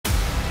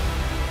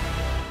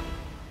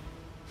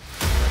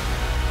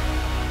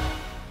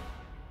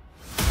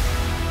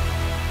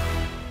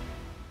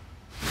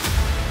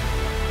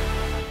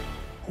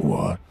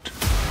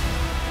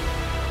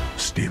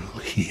still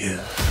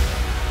here.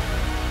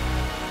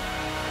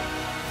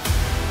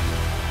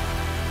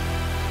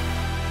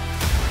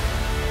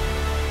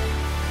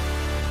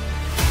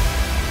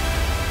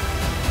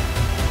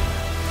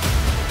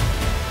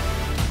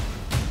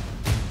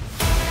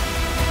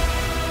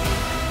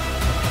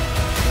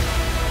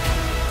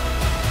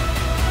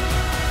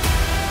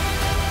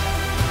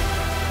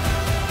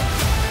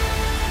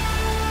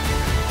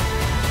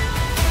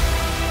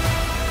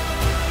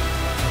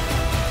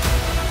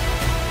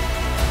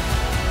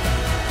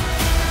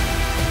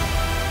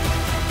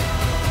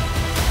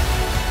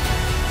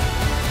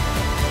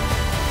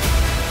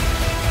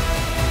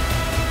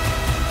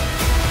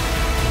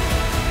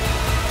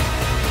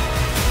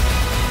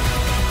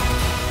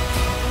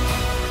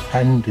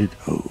 Handed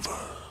over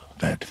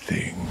that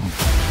thing.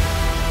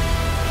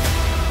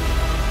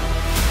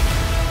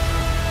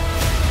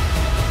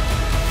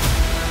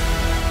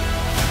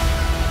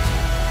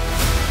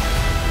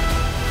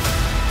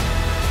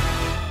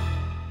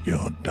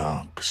 Your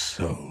dark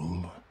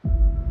soul.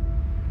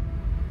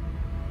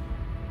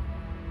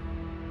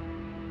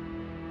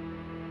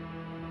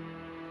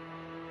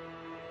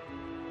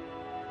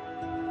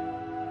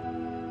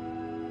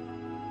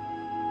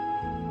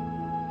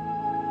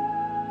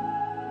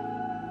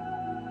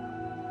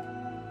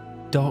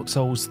 Dark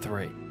Souls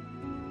 3.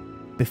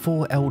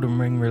 Before Elden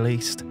Ring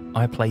released,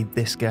 I played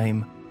this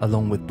game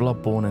along with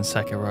Bloodborne and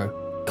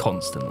Sekiro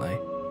constantly,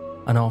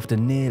 and after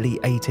nearly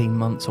 18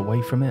 months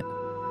away from it,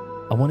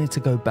 I wanted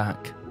to go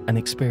back and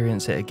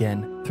experience it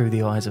again through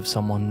the eyes of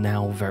someone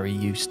now very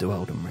used to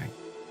Elden Ring.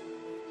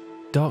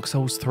 Dark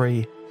Souls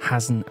 3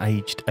 hasn't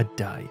aged a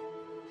day,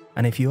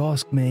 and if you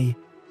ask me,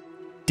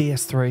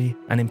 DS3,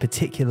 and in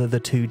particular the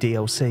 2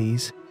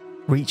 DLCs,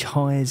 reach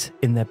highs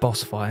in their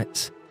boss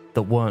fights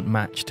that weren't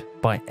matched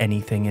by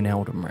anything in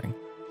Elden Ring,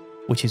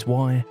 which is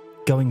why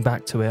going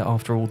back to it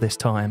after all this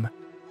time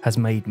has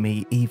made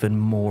me even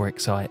more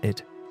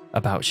excited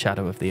about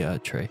Shadow of the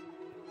Erdtree.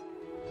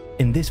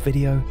 In this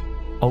video,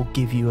 I'll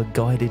give you a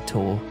guided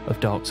tour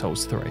of Dark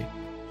Souls 3.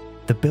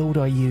 The build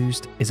I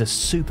used is a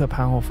super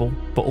powerful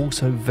but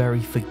also very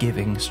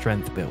forgiving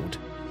strength build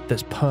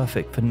that's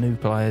perfect for new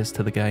players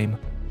to the game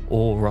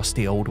or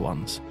rusty old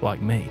ones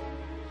like me.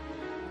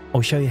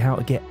 I'll show you how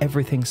to get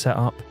everything set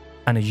up,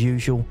 and as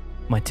usual,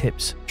 my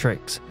tips,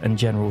 tricks and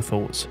general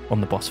thoughts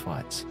on the boss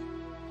fights.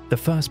 The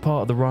first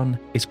part of the run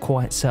is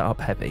quite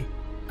setup heavy,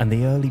 and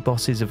the early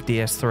bosses of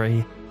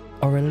DS3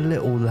 are a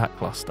little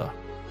lackluster.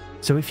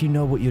 So if you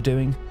know what you're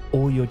doing,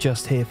 or you're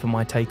just here for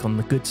my take on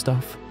the good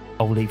stuff,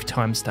 I'll leave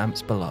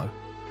timestamps below.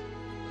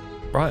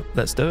 Right,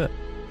 let's do it.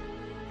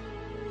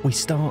 We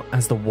start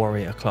as the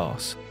warrior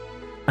class,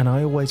 and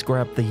I always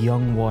grab the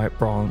young white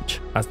branch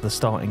as the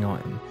starting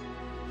item.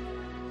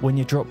 When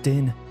you're dropped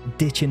in,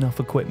 ditch enough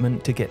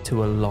equipment to get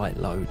to a light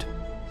load.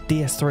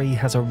 DS3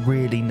 has a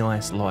really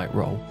nice light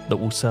roll that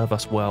will serve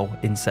us well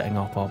in setting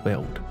up our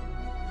build.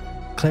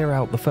 Clear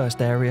out the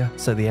first area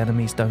so the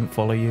enemies don't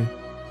follow you,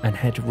 and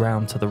head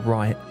round to the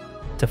right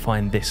to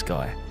find this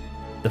guy,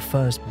 the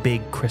first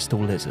big crystal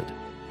lizard.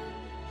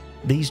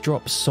 These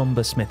drop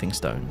somber smithing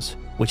stones,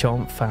 which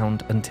aren't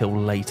found until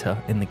later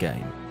in the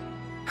game.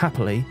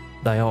 Happily,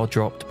 they are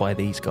dropped by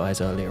these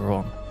guys earlier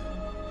on.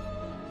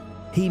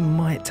 He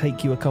might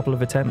take you a couple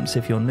of attempts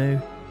if you're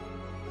new,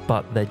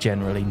 but they're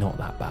generally not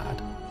that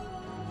bad.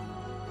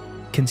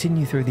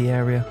 Continue through the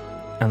area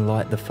and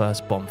light the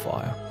first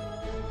bonfire,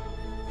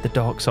 the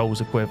Dark Souls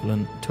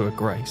equivalent to a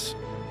grace.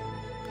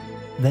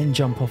 Then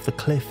jump off the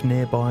cliff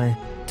nearby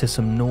to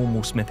some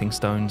normal smithing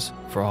stones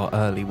for our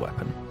early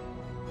weapon.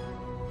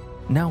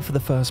 Now for the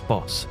first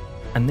boss,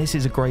 and this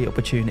is a great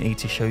opportunity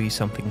to show you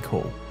something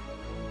cool.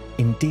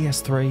 In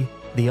DS3,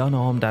 the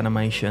unarmed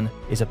animation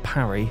is a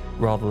parry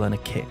rather than a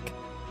kick,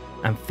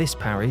 and fist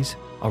parries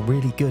are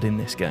really good in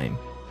this game,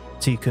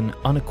 so you can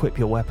unequip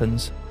your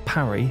weapons,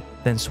 parry,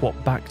 then swap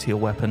back to your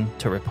weapon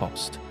to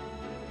riposte.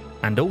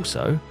 And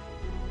also,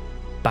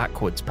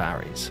 backwards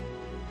parries.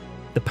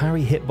 The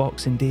parry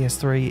hitbox in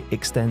DS3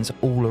 extends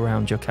all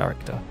around your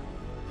character,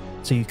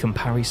 so you can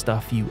parry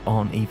stuff you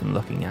aren't even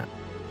looking at.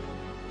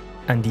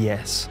 And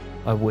yes,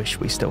 I wish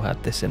we still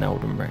had this in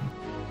Elden Ring.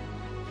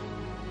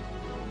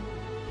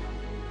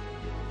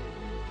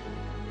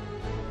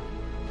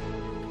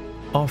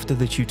 After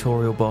the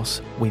tutorial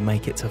boss, we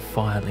make it to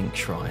Firelink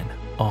Shrine,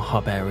 our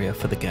hub area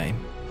for the game.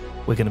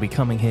 We're going to be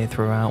coming here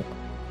throughout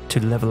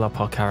to level up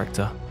our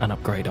character and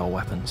upgrade our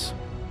weapons.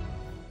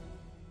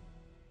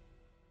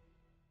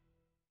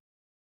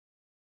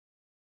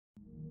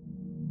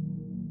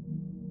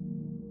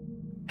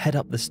 Head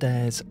up the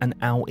stairs and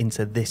out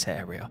into this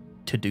area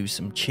to do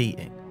some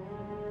cheating.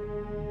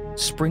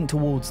 Sprint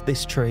towards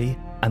this tree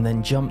and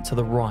then jump to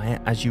the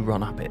right as you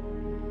run up it.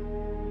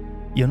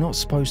 You're not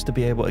supposed to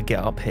be able to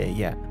get up here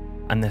yet,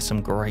 and there's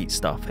some great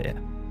stuff here.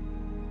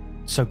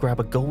 So grab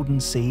a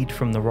golden seed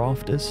from the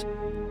rafters,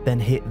 then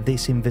hit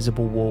this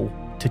invisible wall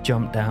to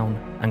jump down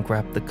and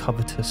grab the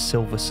covetous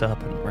silver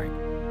serpent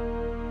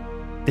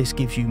ring. This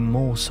gives you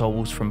more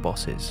souls from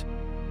bosses,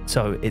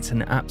 so it's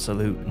an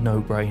absolute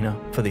no-brainer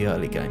for the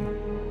early game.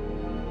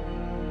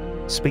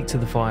 speak to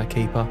the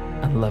Firekeeper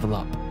and level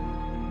up.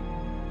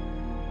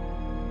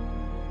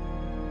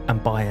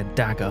 And buy a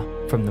dagger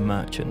from the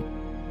merchant.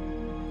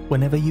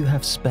 Whenever you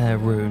have spare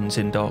runes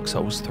in Dark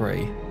Souls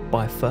 3,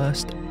 buy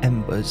first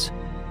Embers,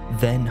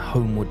 then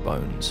Homeward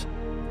Bones.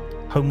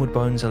 Homeward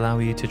Bones allow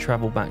you to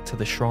travel back to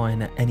the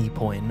shrine at any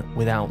point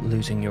without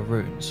losing your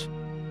runes.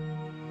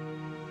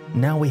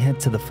 Now we head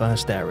to the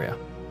first area.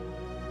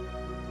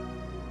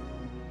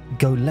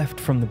 Go left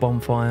from the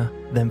bonfire,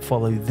 then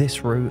follow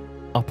this route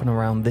up and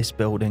around this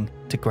building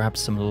to grab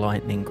some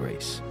lightning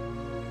grease.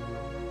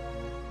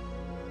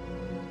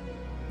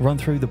 Run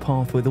through the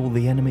path with all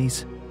the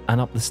enemies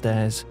and up the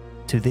stairs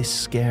to this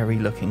scary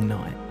looking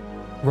knight.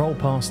 Roll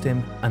past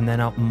him and then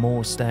up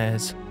more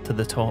stairs to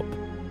the top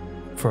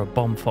for a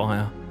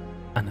bonfire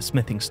and a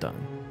smithing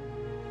stone.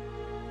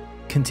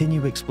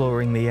 Continue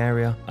exploring the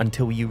area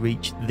until you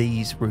reach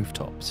these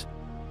rooftops.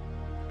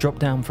 Drop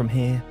down from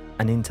here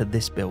and into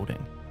this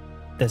building.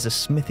 There's a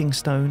smithing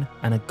stone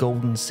and a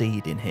golden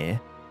seed in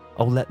here.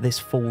 I'll let this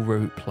full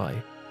route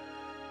play.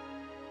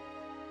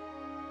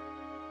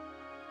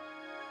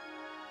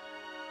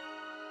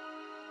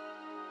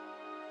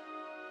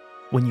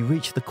 When you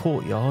reach the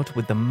courtyard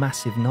with the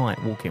massive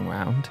knight walking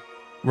around,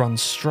 run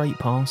straight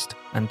past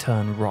and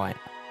turn right.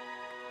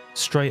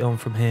 Straight on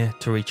from here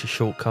to reach a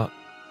shortcut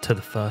to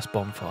the first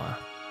bonfire.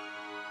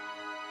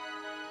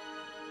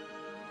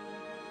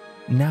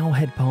 Now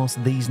head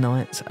past these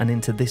knights and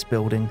into this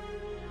building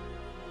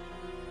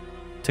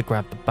to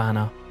grab the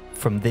banner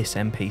from this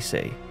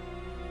NPC.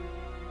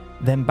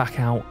 Then back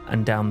out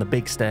and down the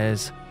big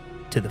stairs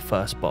to the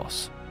first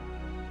boss.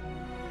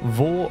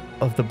 Vort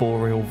of the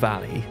Boreal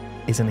Valley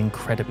is an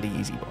incredibly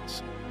easy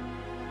boss.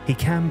 He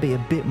can be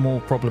a bit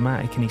more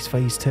problematic in his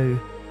phase 2,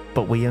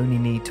 but we only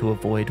need to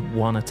avoid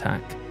one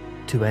attack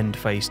to end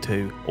phase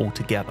 2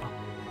 altogether.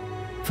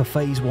 For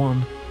phase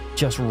 1,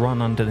 just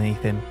run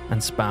underneath him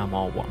and spam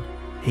R1.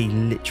 He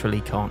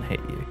literally can't hit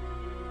you.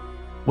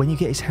 When you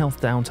get his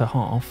health down to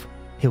half,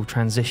 he'll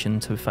transition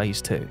to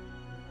phase 2.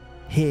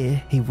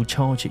 Here, he will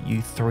charge at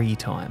you 3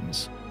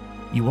 times.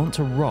 You want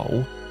to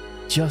roll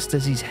just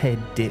as his head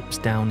dips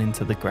down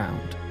into the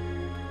ground.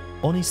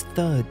 On his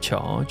 3rd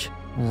charge,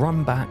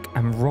 run back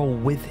and roll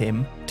with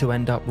him to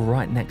end up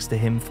right next to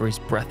him for his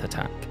breath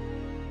attack.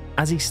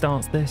 As he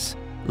starts this,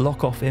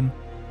 lock off him,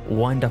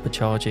 wind up a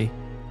chargey,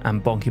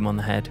 and bonk him on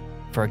the head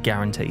for a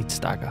guaranteed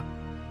stagger.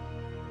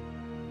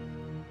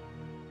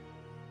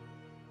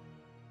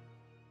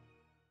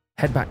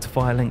 Head back to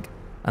Firelink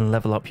and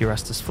level up your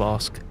Estus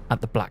Flask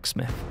at the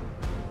blacksmith.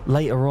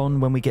 Later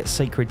on, when we get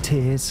Sacred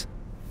Tears,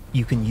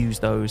 you can use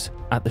those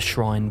at the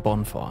shrine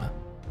bonfire.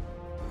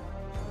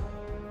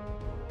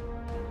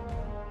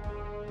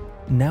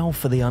 Now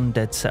for the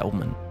undead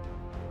settlement.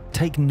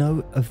 Take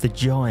note of the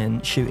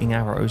giant shooting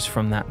arrows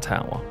from that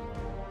tower.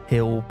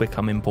 He'll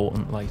become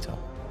important later.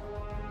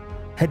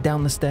 Head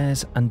down the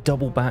stairs and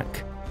double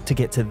back to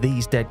get to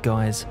these dead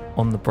guys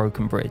on the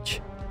broken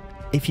bridge.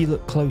 If you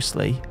look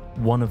closely,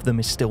 one of them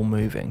is still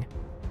moving.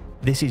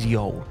 This is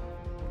Yol.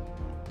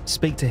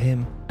 Speak to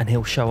him and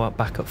he'll show up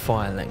back at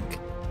Firelink.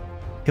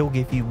 He'll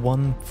give you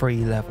 1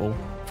 free level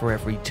for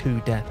every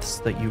 2 deaths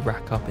that you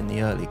rack up in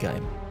the early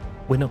game.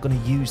 We're not going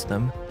to use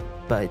them,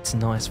 but it's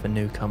nice for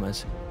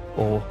newcomers,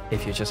 or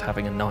if you're just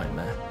having a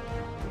nightmare.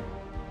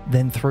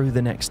 Then through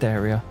the next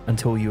area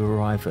until you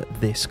arrive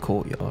at this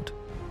courtyard.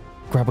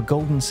 Grab a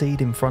golden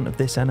seed in front of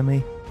this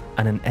enemy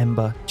and an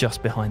ember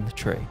just behind the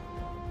tree.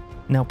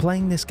 Now,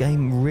 playing this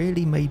game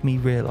really made me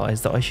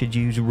realise that I should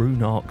use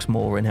rune arcs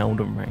more in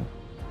Elden Ring.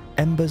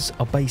 Embers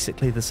are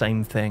basically the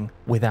same thing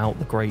without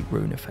the great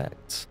rune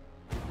effects.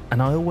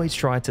 And I always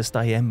try to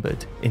stay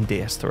embered in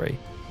DS3,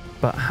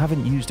 but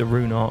haven't used a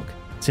rune arc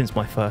since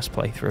my first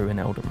playthrough in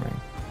Elden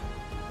Ring.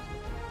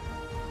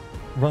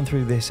 Run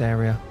through this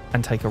area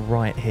and take a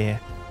right here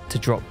to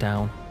drop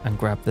down and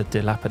grab the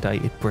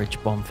dilapidated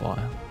bridge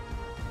bonfire.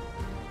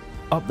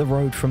 Up the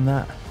road from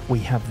that, we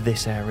have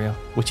this area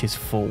which is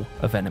full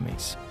of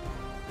enemies.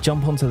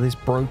 Jump onto this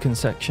broken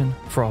section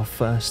for our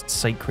first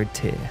sacred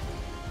tier.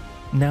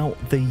 Now,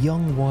 the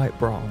Young White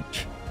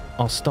Branch,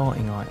 our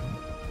starting item.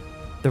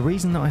 The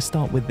reason that I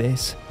start with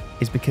this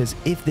is because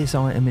if this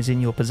item is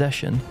in your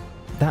possession,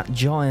 that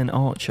giant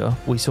archer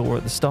we saw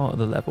at the start of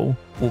the level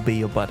will be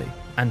your buddy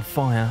and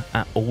fire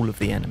at all of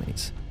the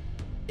enemies.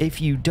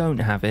 If you don't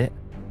have it,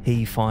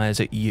 he fires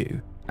at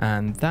you,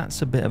 and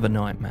that's a bit of a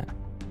nightmare.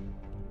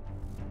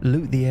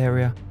 Loot the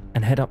area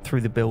and head up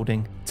through the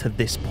building to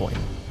this point.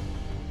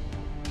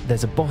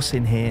 There's a boss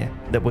in here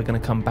that we're going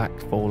to come back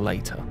for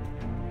later.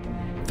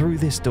 Through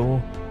this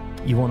door,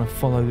 you want to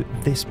follow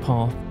this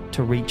path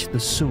to reach the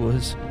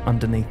sewers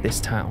underneath this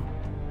town.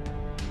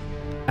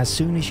 As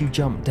soon as you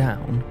jump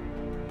down,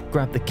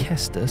 grab the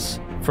Kestus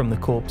from the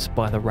corpse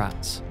by the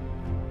rats.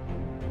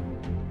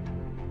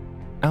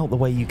 Out the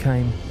way you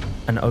came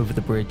and over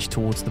the bridge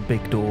towards the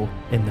big door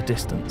in the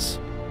distance.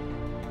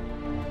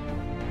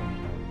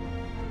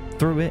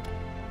 Through it,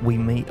 we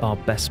meet our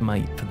best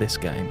mate for this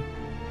game.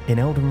 In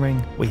Elden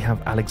Ring, we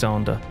have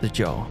Alexander the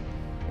Jar.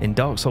 In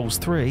Dark Souls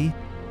 3,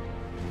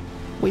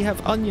 we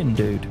have Onion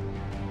Dude.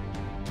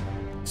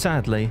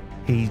 Sadly,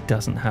 he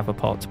doesn't have a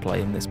part to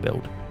play in this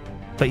build,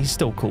 but he's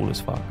still cool as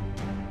fuck.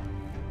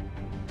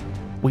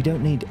 We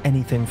don't need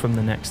anything from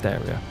the next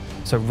area,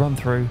 so run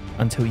through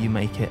until you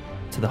make it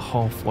to the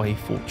halfway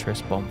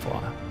fortress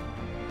bonfire.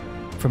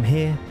 From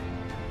here,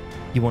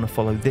 you want to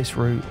follow this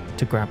route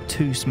to grab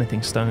 2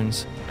 smithing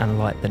stones and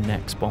light the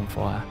next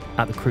bonfire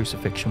at the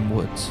Crucifixion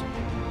Woods.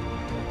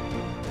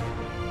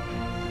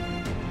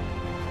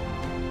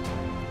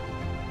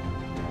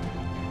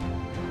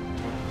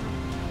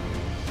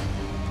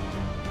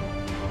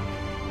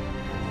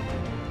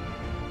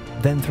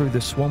 Then through the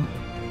swamp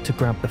to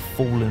grab the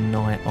Fallen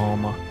Knight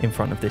armour in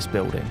front of this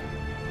building.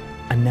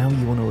 And now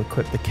you want to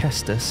equip the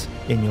Kestus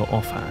in your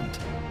offhand.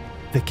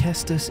 The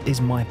Kestus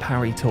is my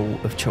parry tool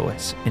of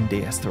choice in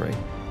DS3.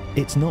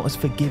 It's not as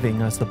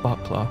forgiving as the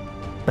buckler,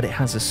 but it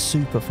has a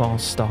super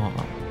fast start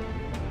up.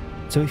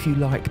 So if you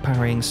like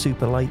parrying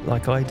super late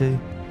like I do,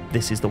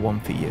 this is the one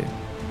for you.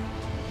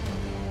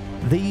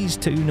 These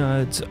 2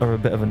 nerds are a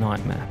bit of a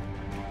nightmare,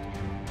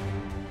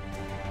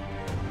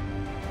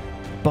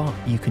 but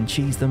you can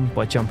cheese them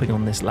by jumping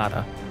on this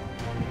ladder.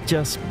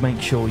 Just make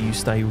sure you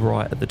stay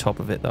right at the top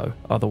of it though,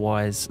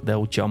 otherwise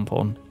they'll jump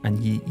on and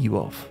yeet you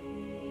off.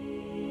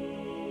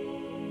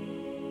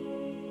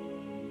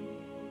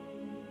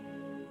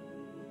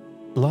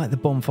 Light the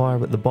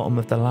bonfire at the bottom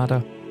of the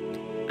ladder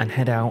and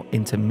head out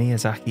into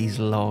Miyazaki's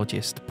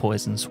largest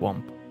poison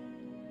swamp.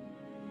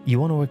 You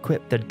want to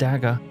equip the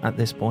dagger at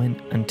this point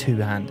and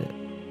 2-hand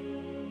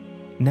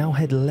it. Now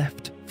head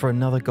left for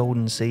another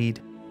golden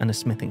seed and a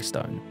smithing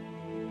stone.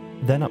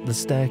 Then up the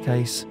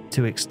staircase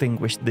to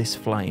extinguish this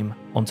flame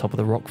on top of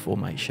the rock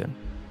formation.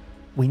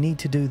 We need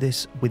to do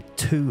this with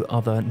 2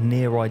 other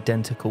near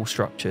identical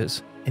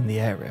structures in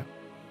the area.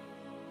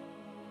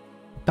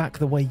 Back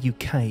the way you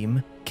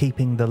came,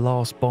 keeping the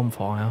last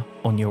bonfire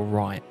on your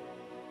right.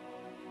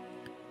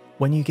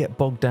 When you get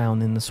bogged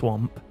down in the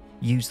swamp,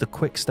 use the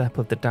quick step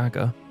of the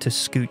dagger to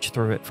scooch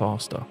through it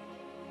faster.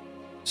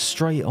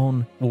 Straight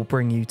on will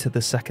bring you to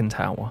the second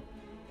tower.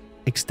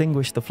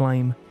 Extinguish the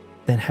flame,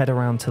 then head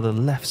around to the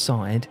left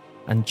side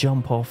and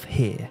jump off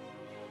here.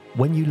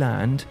 When you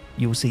land,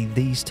 you'll see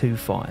these 2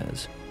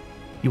 fires.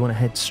 You want to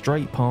head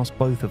straight past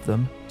both of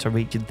them to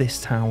reach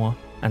this tower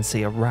and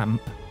see a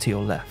ramp to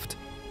your left.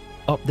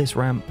 Up this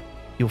ramp,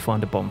 you'll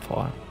find a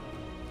bonfire.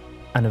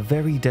 And a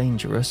very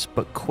dangerous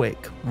but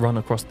quick run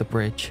across the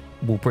bridge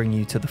will bring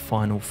you to the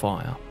final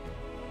fire.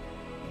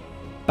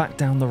 Back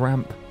down the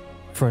ramp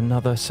for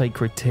another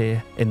sacred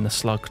tier in the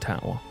Slug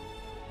Tower.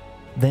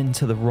 Then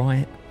to the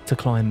right to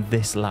climb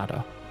this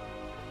ladder.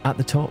 At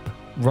the top,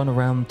 run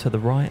around to the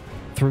right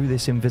through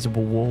this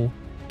invisible wall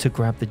to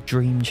grab the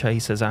Dream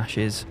Chaser's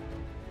ashes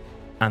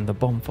and the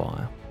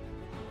bonfire.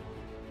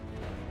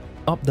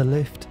 Up the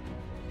lift,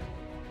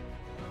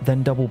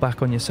 then double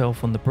back on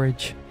yourself on the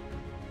bridge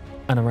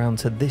and around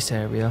to this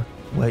area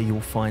where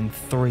you'll find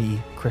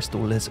 3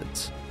 crystal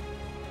lizards.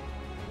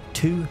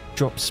 2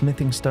 drop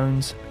smithing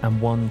stones and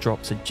 1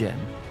 drops a gem.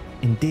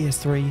 In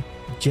DS3,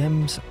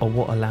 gems are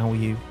what allow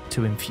you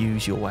to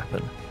infuse your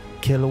weapon.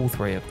 Kill all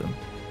 3 of them.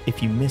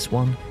 If you miss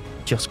one,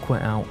 just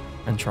quit out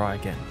and try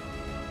again.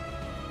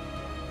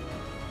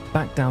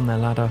 Back down their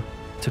ladder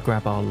to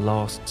grab our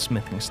last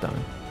smithing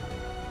stone.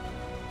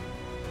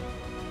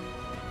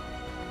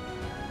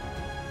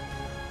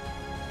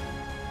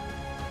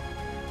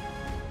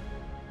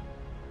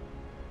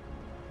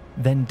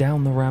 Then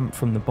down the ramp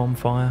from the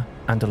bonfire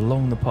and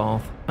along the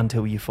path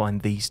until you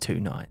find these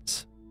 2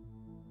 knights.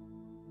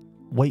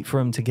 Wait for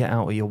them to get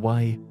out of your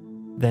way,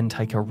 then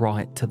take a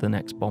right to the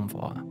next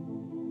bonfire.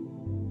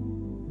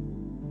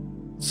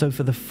 So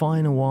for the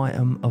final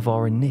item of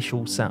our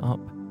initial setup,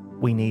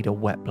 we need a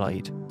wet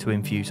blade to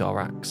infuse our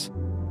axe.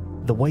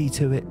 The way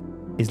to it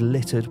is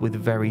littered with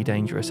very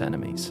dangerous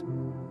enemies.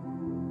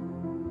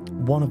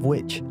 One of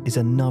which is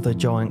another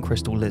giant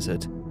crystal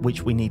lizard,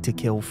 which we need to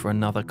kill for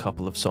another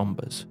couple of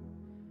sombers.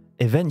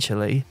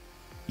 Eventually,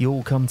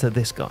 you'll come to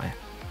this guy.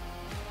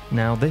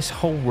 Now this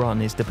whole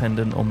run is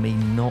dependent on me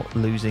not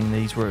losing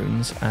these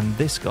runes, and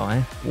this guy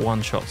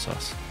one-shots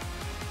us.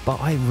 But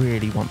I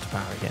really want to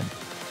parry him.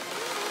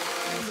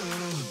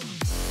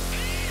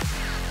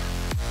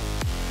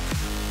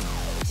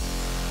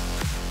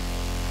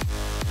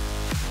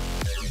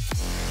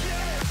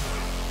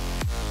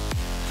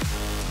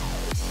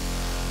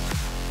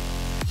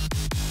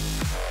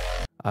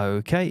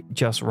 Okay,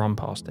 just run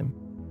past him.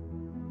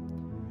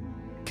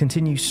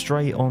 Continue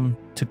straight on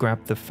to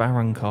grab the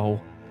Farron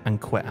coal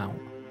and quit out.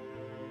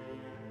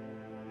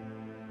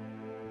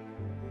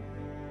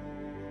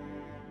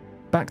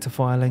 Back to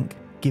Firelink,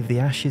 give the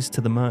ashes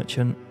to the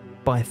merchant,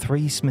 buy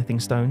 3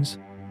 smithing stones,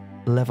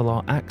 level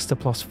our axe to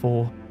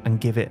 +4 and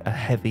give it a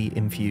heavy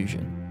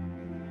infusion.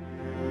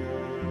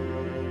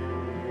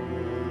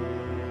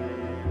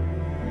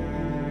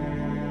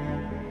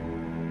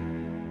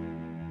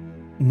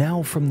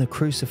 Now from the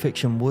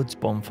Crucifixion Woods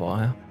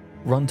bonfire,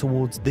 run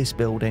towards this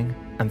building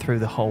and through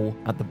the hole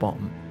at the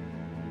bottom.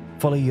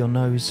 Follow your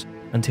nose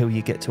until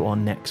you get to our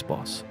next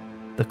boss,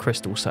 the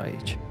Crystal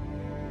Sage.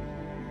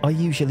 I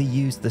usually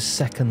use the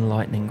second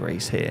lightning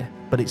grease here,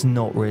 but it's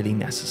not really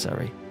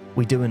necessary.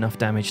 We do enough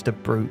damage to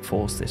brute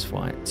force this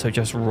fight, so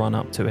just run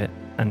up to it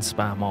and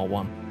spam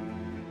R1.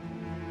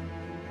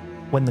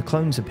 When the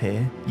clones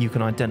appear, you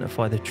can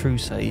identify the true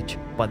sage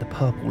by the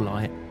purple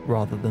light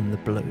rather than the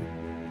blue.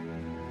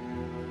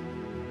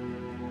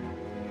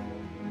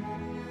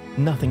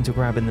 Nothing to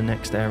grab in the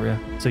next area,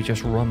 so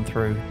just run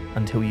through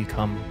until you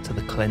come to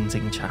the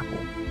cleansing chapel.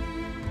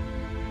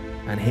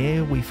 And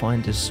here we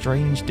find a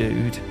strange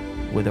dude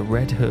with a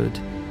red hood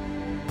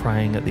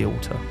praying at the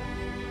altar.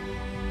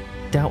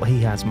 Doubt he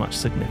has much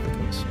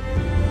significance.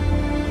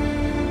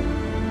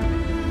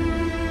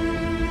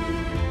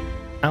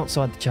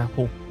 Outside the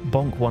chapel,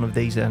 bonk one of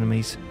these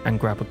enemies and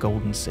grab a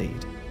golden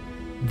seed.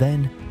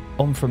 Then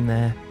on from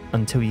there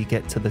until you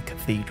get to the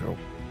cathedral.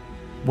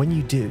 When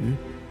you do,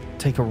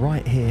 take a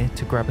right here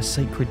to grab a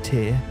sacred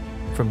tear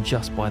from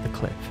just by the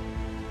cliff.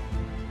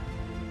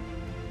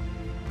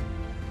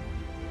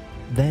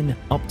 Then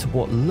up to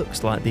what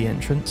looks like the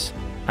entrance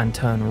and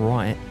turn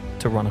right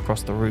to run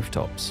across the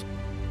rooftops.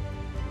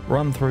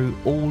 Run through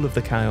all of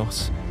the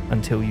chaos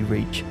until you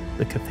reach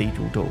the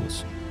cathedral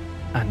doors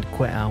and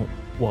quit out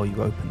while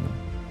you open them.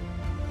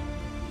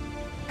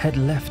 Head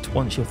left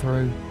once you're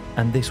through,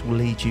 and this will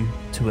lead you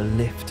to a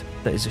lift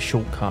that is a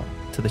shortcut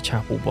to the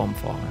chapel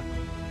bonfire.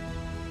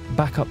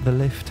 Back up the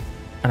lift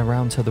and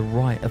around to the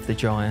right of the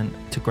giant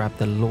to grab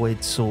the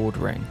Lloyd sword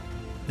ring.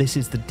 This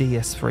is the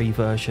DS3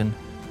 version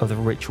of the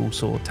ritual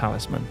sword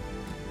talisman.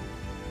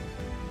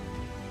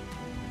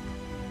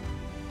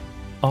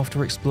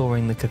 After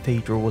exploring the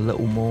cathedral a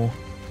little more,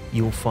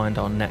 you'll find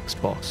our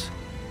next boss,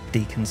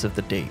 Deacons of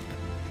the Deep.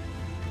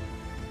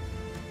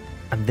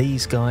 And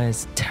these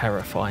guys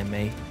terrify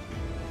me.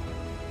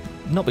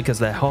 Not because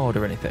they're hard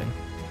or anything,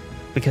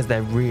 because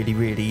they're really,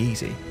 really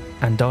easy,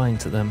 and dying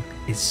to them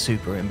is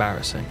super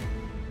embarrassing.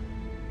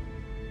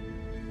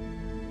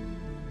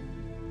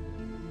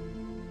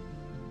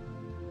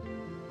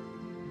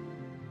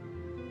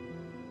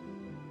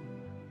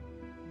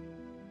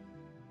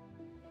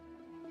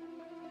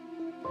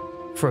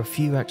 For a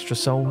few extra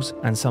souls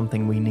and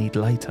something we need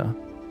later,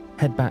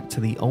 head back to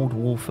the Old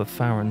Wolf of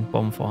Farron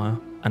bonfire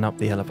and up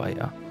the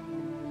elevator.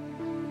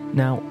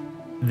 Now,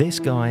 this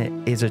guy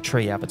is a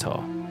tree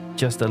avatar,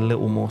 just a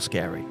little more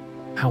scary.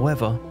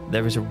 However,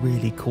 there is a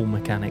really cool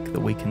mechanic that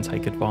we can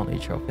take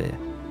advantage of here.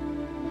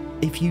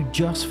 If you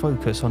just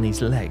focus on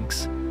his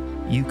legs,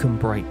 you can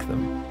break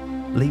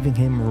them, leaving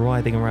him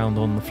writhing around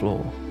on the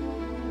floor.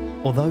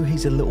 Although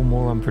he's a little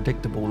more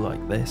unpredictable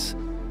like this,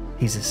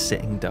 he's a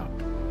sitting duck.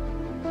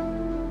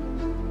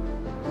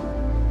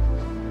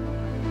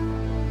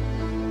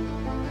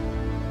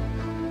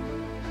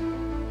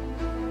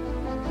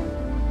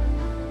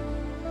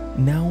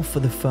 Now for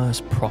the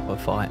first proper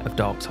fight of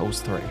Dark Souls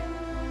 3,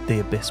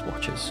 the Abyss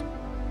Watchers.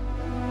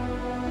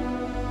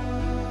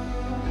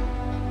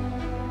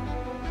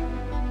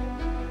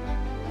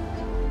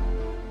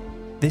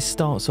 This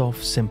starts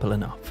off simple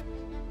enough.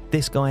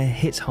 This guy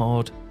hits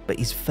hard, but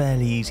he's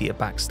fairly easy to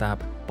backstab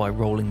by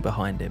rolling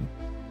behind him.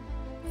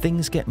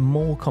 Things get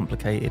more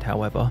complicated,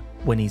 however,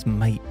 when his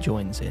mate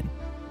joins in.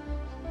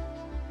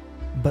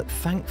 But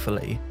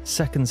thankfully,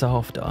 seconds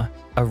after,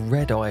 a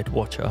red-eyed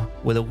watcher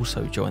will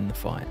also join the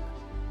fight.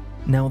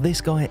 Now this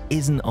guy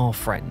isn't our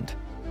friend.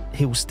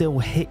 He'll still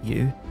hit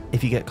you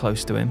if you get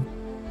close to him,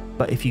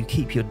 but if you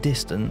keep your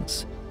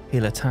distance,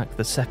 he'll attack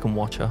the second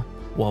watcher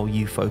while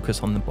you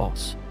focus on the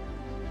boss.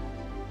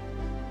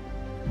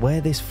 Where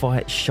this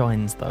fight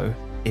shines though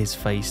is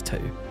Phase 2.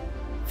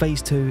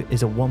 Phase 2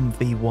 is a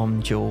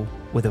 1v1 duel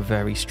with a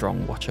very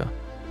strong watcher.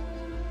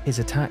 His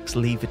attacks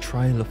leave a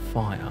trail of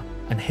fire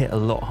and hit a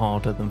lot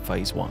harder than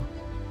Phase 1.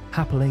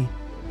 Happily,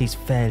 he's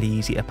fairly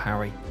easy to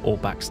parry or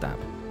backstab.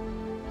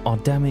 Our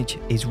damage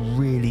is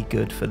really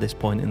good for this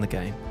point in the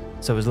game,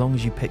 so as long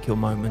as you pick your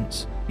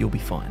moments, you'll be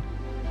fine.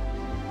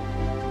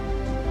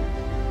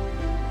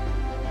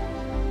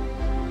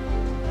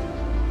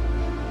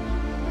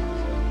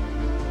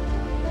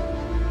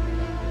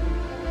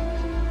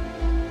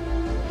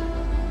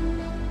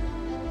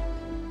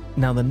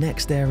 Now the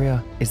next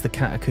area is the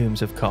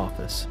Catacombs of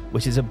Carthus,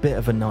 which is a bit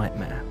of a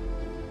nightmare.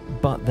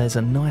 But there's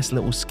a nice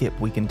little skip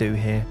we can do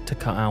here to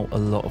cut out a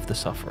lot of the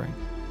suffering.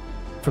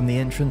 From the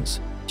entrance,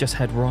 just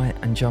head right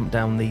and jump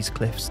down these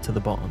cliffs to the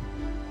bottom.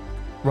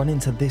 Run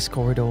into this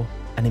corridor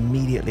and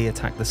immediately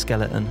attack the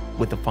skeleton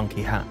with the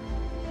funky hat.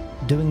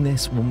 Doing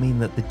this will mean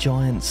that the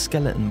giant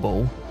skeleton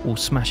ball will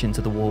smash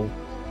into the wall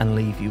and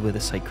leave you with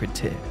a sacred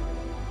tear.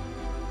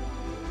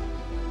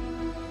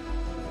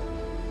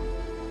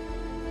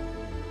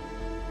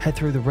 Head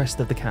through the rest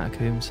of the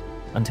catacombs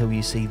until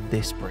you see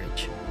this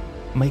bridge.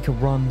 Make a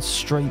run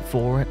straight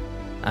for it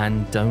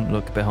and don't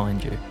look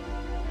behind you.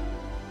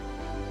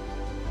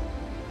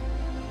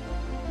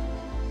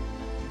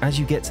 As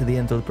you get to the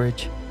end of the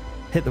bridge,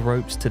 hit the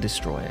ropes to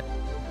destroy it.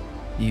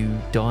 You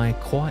die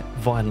quite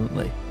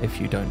violently if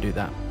you don't do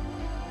that.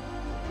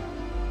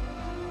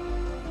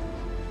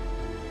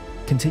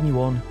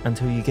 Continue on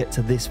until you get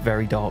to this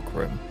very dark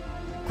room.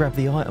 Grab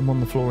the item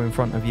on the floor in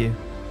front of you,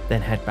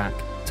 then head back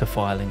to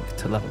Firelink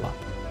to level up.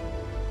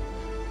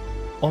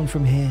 On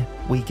from here,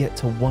 we get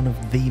to one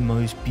of the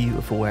most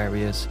beautiful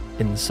areas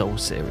in the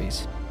Souls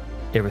series,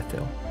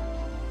 Irithyll.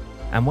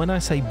 And when I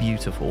say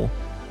beautiful,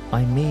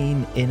 I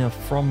mean in a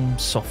From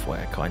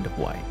Software kind of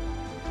way.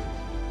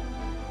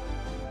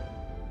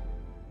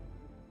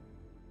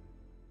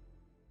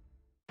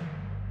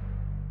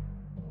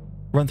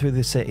 Run through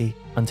the city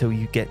until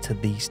you get to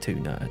these two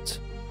nerds.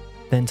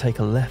 Then take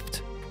a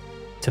left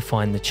to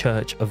find the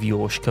Church of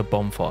Yorshka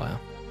bonfire.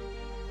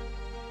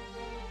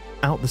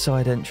 Out the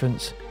side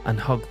entrance and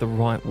hug the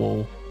right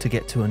wall to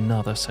get to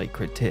another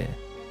sacred tier.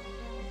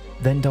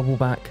 Then double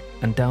back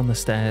and down the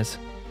stairs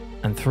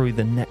and through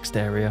the next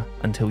area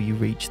until you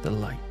reach the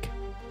lake.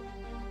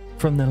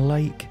 From the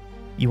lake,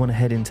 you want to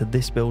head into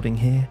this building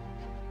here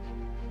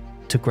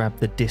to grab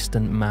the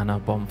distant manor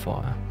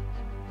bonfire.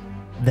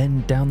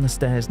 Then down the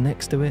stairs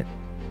next to it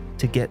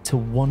to get to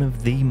one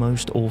of the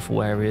most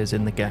awful areas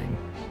in the game.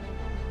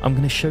 I'm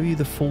going to show you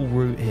the full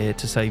route here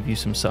to save you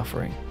some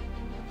suffering.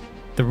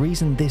 The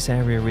reason this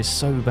area is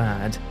so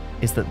bad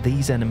is that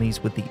these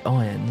enemies with the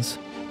irons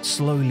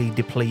slowly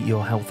deplete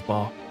your health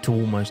bar to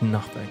almost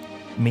nothing,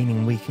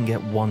 meaning we can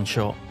get one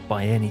shot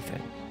by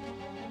anything.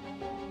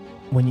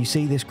 When you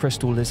see this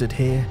crystal lizard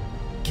here,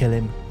 kill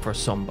him for a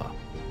somber.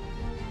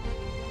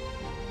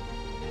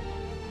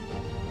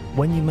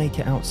 When you make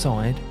it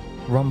outside,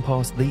 run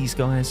past these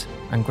guys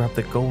and grab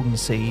the golden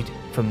seed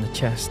from the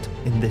chest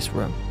in this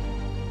room.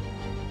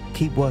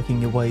 Keep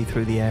working your way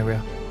through the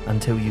area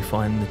until you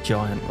find the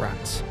giant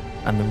rats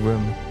and the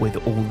room with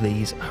all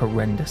these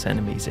horrendous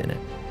enemies in it.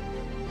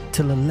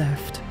 To the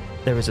left,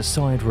 there is a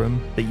side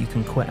room that you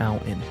can quit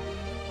out in.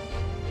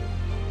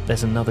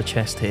 There's another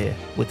chest here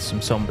with some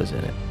sombers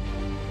in it.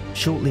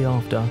 Shortly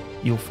after,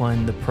 you'll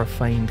find the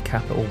profaned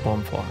capital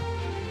bonfire.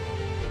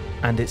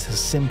 And it's a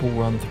simple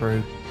run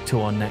through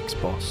to our next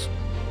boss,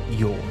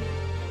 Yurm.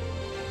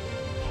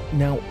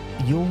 Now,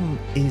 Yurm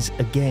is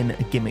again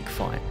a gimmick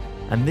fight,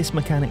 and this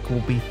mechanic will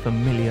be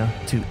familiar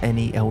to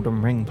any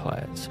Elden Ring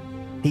players.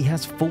 He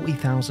has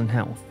 40,000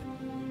 health,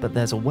 but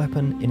there's a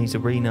weapon in his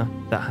arena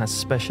that has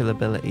special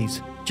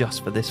abilities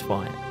just for this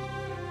fight.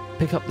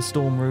 Pick up the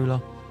Storm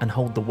Ruler and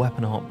hold the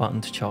weapon art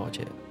button to charge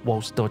it,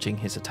 whilst dodging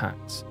his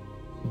attacks.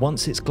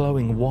 Once it's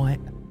glowing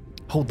white,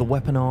 hold the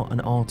weapon art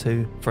and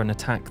R2 for an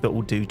attack that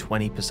will do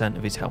 20%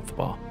 of his health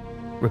bar.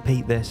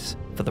 Repeat this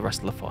for the rest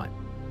of the fight.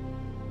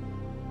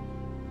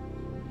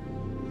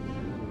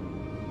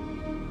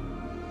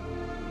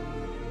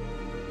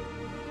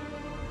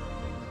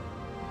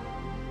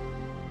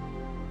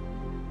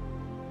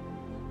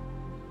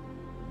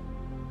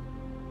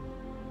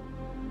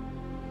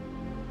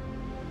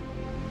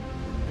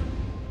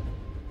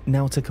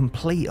 Now to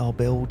complete our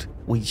build,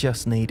 we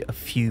just need a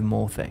few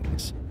more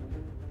things.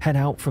 Head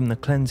out from the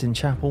cleansing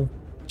chapel,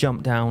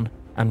 jump down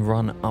and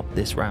run up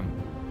this ramp.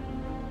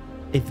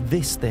 If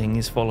this thing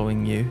is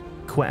following you,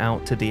 quit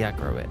out to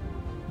de-aggro it.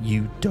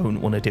 You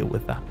don't want to deal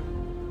with that.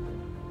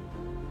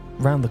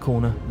 Round the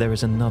corner, there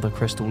is another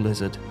crystal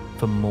lizard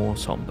for more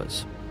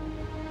sombers.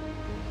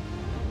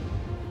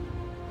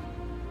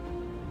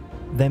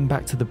 Then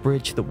back to the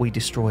bridge that we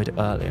destroyed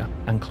earlier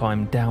and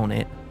climb down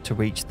it to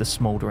reach the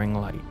smouldering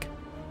lake.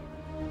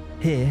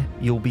 Here,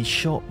 you'll be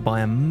shot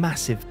by a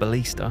massive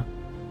ballista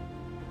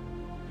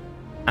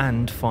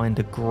and find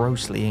a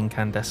grossly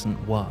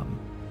incandescent worm.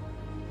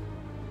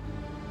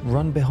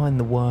 Run behind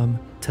the worm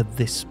to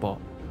this spot,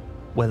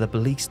 where the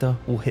ballista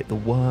will hit the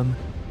worm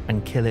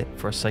and kill it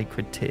for a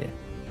sacred tear.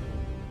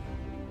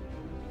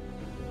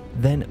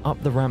 Then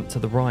up the ramp to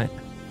the right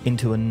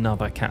into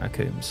another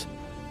catacombs.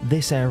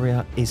 This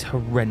area is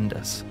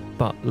horrendous,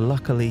 but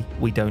luckily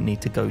we don't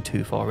need to go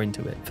too far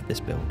into it for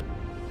this build.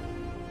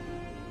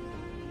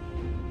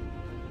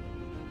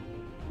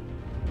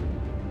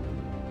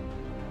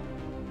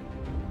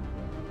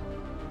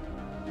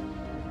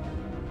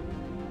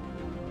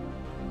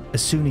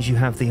 As soon as you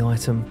have the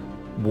item,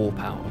 warp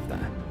out of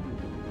there.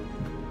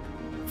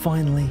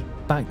 Finally,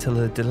 back to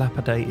the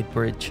dilapidated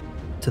bridge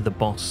to the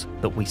boss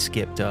that we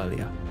skipped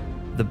earlier,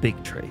 the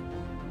Big Tree.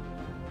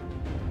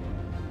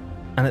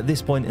 And at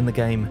this point in the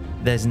game,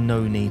 there's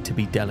no need to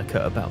be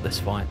delicate about this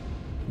fight.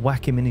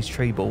 Whack him in his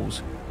tree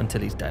balls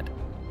until he's dead.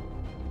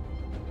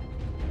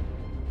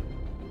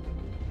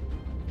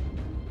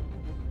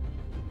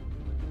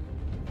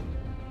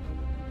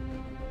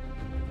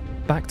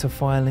 Back to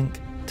Firelink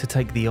to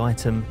take the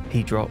item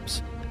he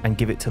drops and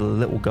give it to the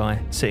little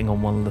guy sitting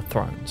on one of the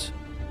thrones.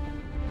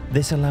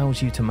 This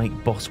allows you to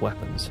make boss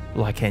weapons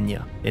like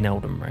Enya in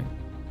Elden Ring.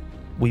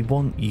 We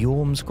want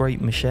Yurm's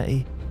great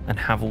machete and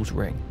Havel's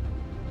ring.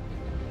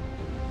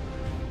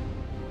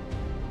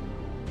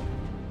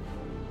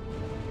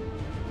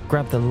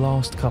 Grab the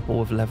last couple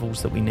of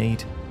levels that we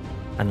need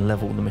and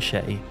level the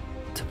machete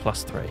to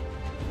 +3.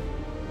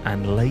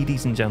 And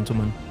ladies and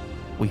gentlemen,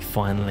 we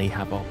finally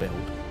have our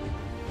build.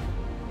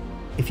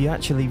 If you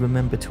actually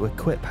remember to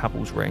equip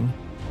Havel's ring,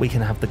 we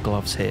can have the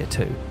gloves here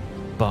too,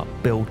 but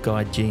build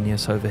guide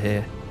genius over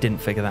here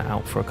didn't figure that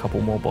out for a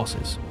couple more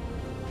bosses.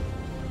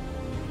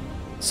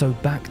 So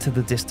back to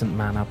the distant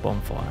manor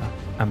bonfire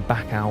and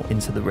back out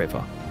into the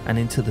river and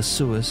into the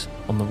sewers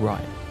on the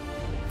right.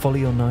 Follow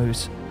your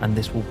nose and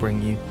this will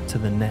bring you to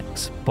the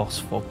next boss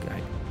fog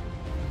gate.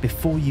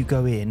 Before you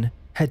go in,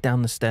 head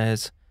down the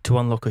stairs to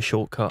unlock a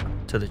shortcut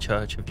to the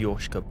Church of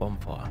Yorshka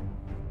bonfire.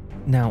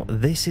 Now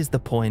this is the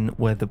point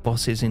where the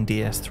bosses in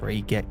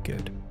DS3 get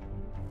good,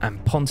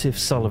 and Pontiff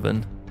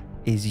Sullivan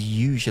is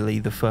usually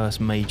the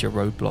first major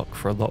roadblock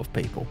for a lot of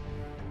people.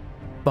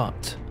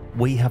 But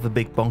we have a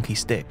big bonky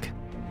stick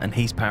and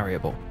he's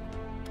parryable.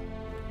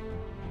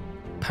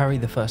 Parry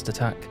the first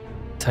attack,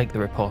 take the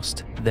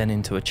riposte, then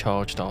into a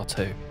charged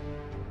R2.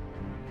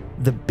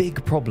 The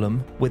big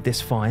problem with this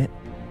fight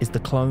is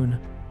the clone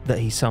that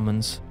he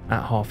summons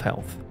at half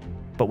health.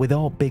 But with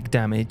our big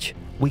damage,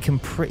 we can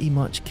pretty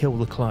much kill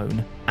the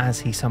clone as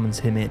he summons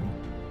him in.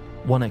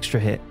 One extra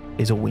hit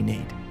is all we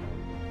need.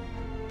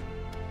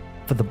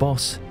 For the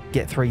boss,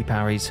 get 3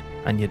 parries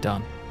and you're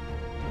done.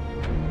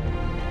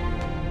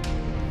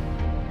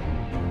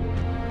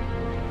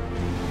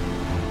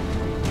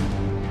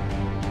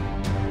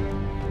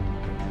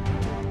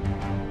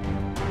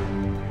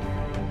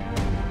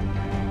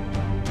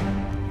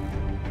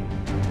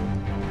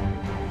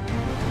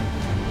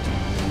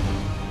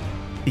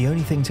 The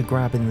only thing to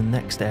grab in the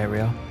next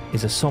area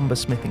is a somber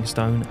smithing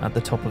stone at the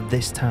top of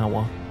this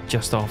tower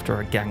just after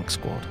a gank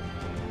squad.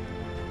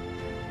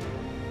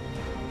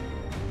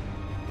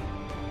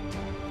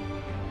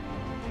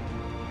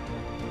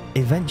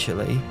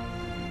 Eventually,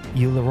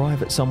 you'll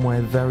arrive at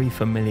somewhere very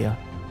familiar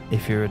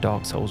if you're a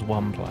Dark Souls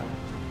 1 player.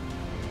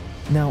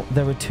 Now,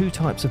 there are 2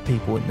 types of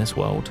people in this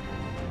world.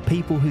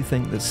 People who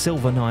think that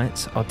Silver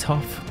Knights are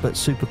tough but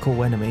super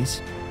cool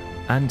enemies,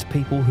 and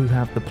people who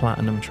have the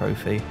Platinum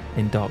Trophy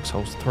in Dark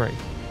Souls 3.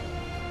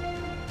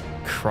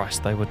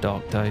 Christ, they were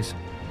dark days.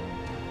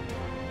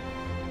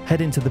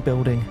 Head into the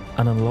building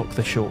and unlock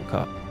the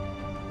shortcut.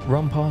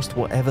 Run past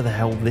whatever the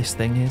hell this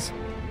thing is,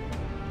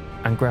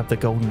 and grab the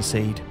golden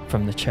seed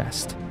from the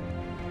chest.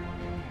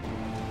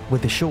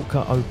 With the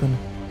shortcut open,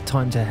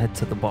 time to head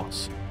to the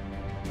boss.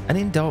 And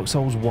in Dark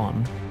Souls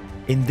 1,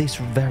 in this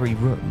very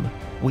room,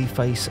 we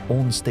face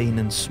Ornstein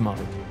and Smo,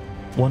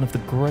 one of the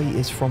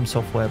greatest From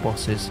Software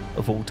bosses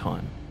of all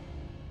time.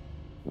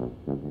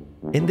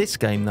 In this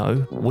game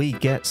though, we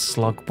get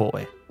Slug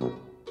Boy.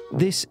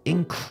 This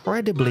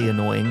incredibly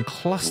annoying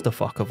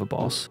clusterfuck of a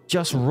boss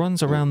just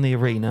runs around the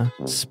arena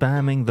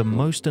spamming the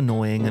most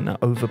annoying and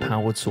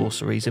overpowered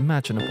sorceries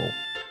imaginable,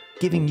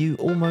 giving you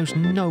almost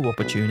no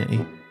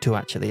opportunity to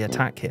actually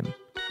attack him.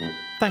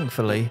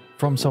 Thankfully,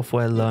 From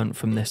Software learnt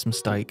from this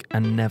mistake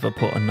and never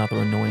put another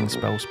annoying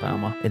spell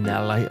spammer in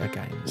their later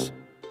games.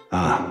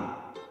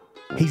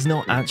 He's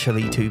not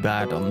actually too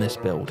bad on this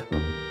build.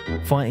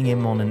 Fighting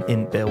him on an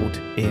int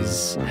build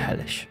is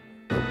hellish.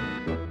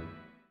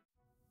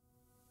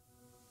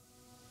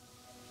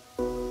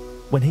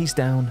 When he's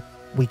down,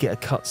 we get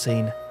a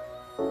cutscene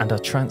and are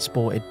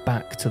transported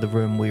back to the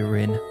room we were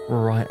in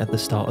right at the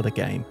start of the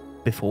game,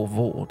 before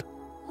Vord.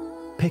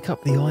 Pick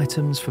up the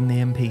items from the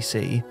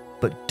NPC,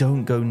 but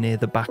don't go near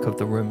the back of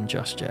the room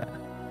just yet.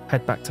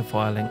 Head back to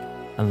Firelink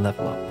and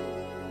level up.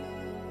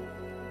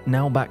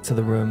 Now back to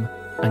the room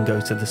and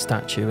go to the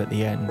statue at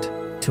the end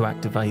to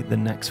activate the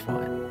next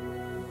fight.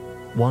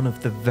 One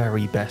of the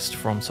very best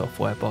From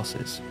Software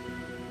bosses,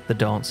 the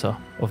Dancer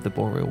of the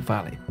Boreal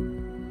Valley.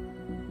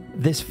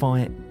 This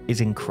fight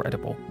is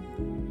incredible,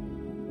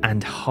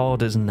 and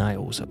hard as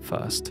nails at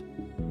first.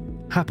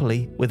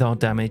 Happily, with our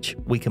damage,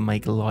 we can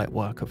make light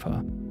work of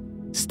her.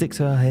 Stick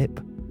to her hip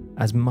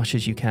as much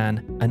as you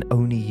can and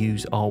only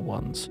use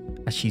R1s,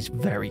 as she's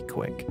very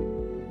quick.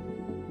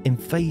 In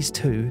Phase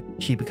 2,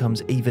 she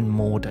becomes even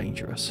more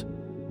dangerous.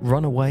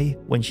 Run away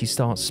when she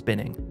starts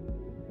spinning.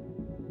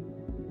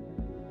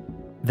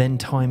 Then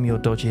time your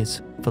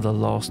dodges for the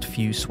last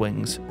few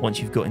swings once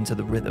you've got into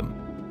the rhythm.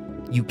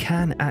 You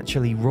can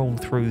actually roll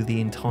through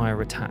the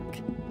entire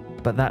attack,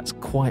 but that's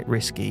quite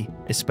risky,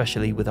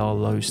 especially with our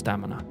low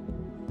stamina.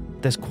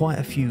 There's quite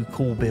a few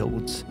cool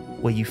builds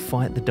where you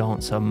fight the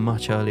Dancer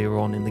much earlier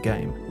on in the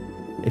game.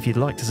 If you'd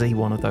like to see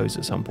one of those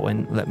at some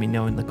point, let me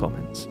know in the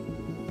comments.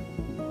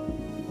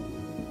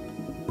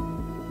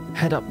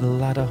 Head up the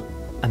ladder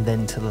and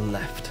then to the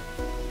left.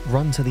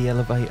 Run to the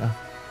elevator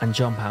and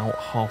jump out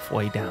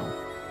halfway down.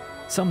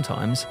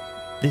 Sometimes,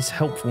 this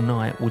helpful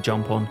knight will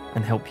jump on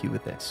and help you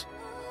with this.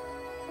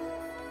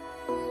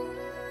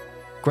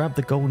 Grab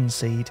the golden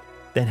seed,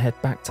 then head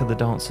back to the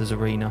Dancer's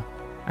arena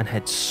and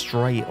head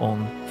straight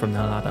on from the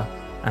ladder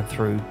and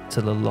through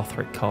to the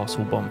Lothric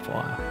Castle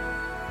bonfire.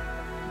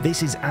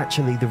 This is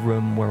actually the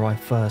room where I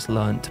first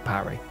learned to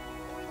parry.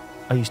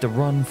 I used to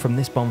run from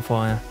this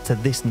bonfire to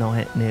this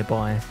knight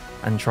nearby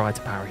and try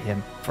to parry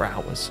him for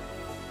hours.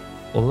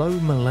 Although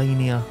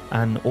Melania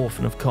and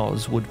Orphan of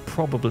Kos would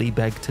probably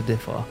beg to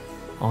differ,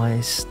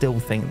 I still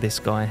think this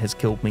guy has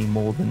killed me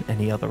more than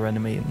any other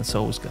enemy in the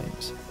Souls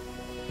games.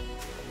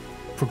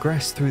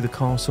 Progress through the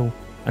castle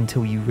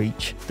until you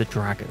reach the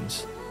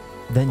dragons,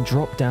 then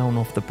drop down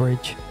off the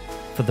bridge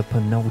for the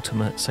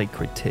penultimate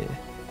sacred tier.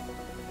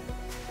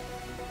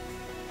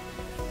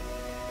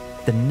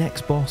 The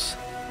next boss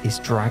is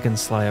Dragon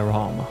Slayer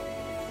Armor.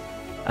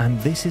 And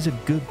this is a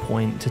good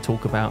point to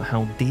talk about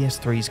how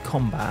DS3's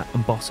combat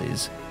and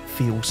bosses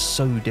feel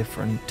so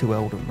different to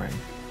Elden Ring.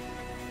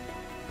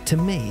 To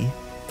me,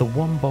 the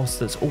one boss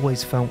that's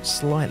always felt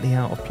slightly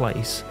out of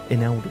place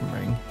in Elden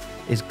Ring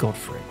is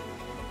Godfrey.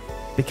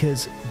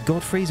 Because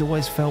Godfrey's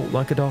always felt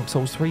like a Dark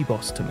Souls 3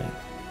 boss to me.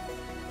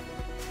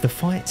 The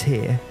fights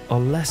here are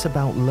less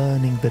about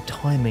learning the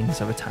timings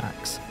of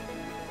attacks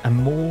and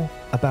more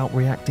about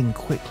reacting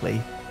quickly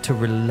to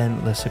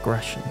relentless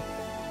aggression.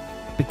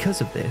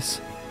 Because of this,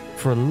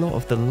 for a lot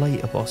of the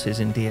later bosses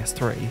in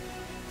DS3,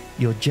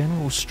 your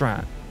general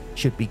strat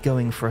should be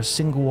going for a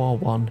single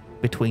R1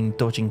 between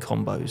dodging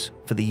combos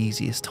for the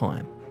easiest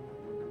time.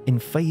 In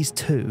Phase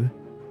 2,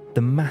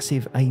 the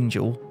massive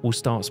angel will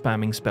start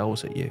spamming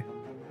spells at you.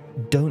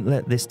 Don't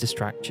let this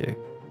distract you.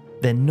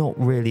 They're not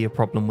really a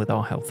problem with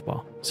our health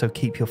bar, so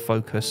keep your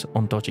focus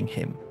on dodging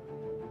him.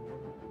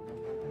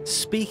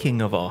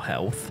 Speaking of our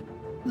health,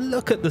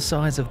 look at the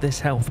size of this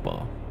health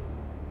bar.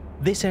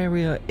 This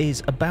area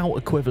is about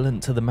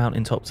equivalent to the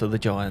mountaintops of the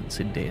giants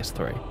in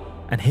DS3,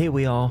 and here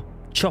we are,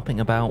 chopping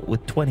about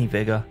with 20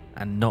 vigour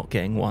and not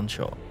getting one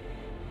shot.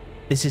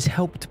 This is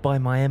helped by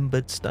my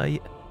embered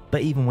state,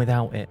 but even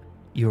without it,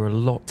 you're a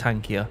lot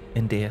tankier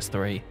in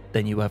DS3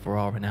 than you ever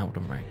are in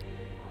Elden Ring.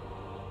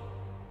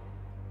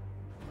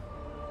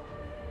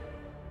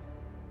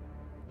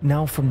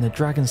 Now from the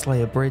Dragon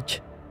Slayer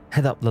bridge,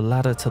 head up the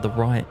ladder to the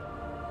right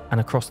and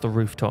across the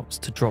rooftops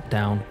to drop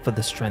down for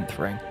the strength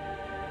ring.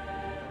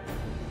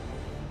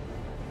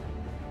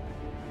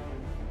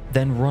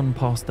 Then run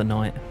past the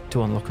knight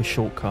to unlock a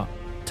shortcut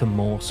to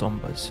more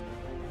Sombers.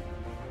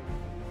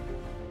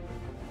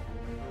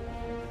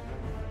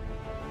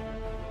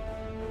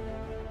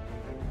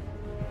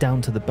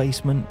 Down to the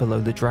basement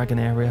below the dragon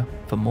area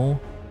for more.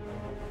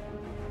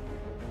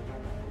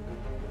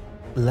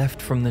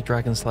 Left from the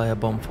Dragon Slayer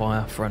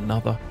bonfire for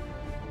another.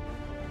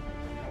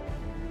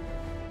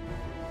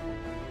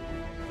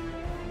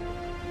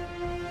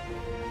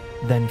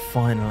 Then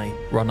finally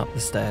run up the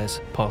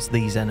stairs past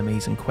these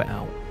enemies and quit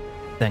out.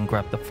 Then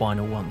grab the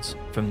final ones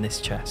from this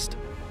chest.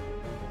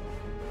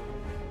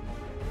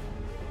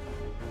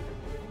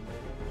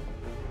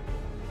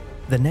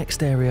 The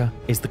next area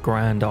is the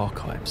Grand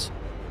Archives.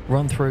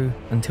 Run through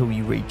until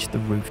you reach the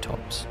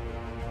rooftops.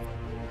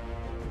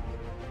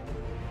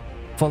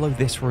 Follow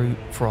this route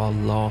for our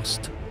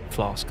last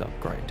flask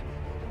upgrade.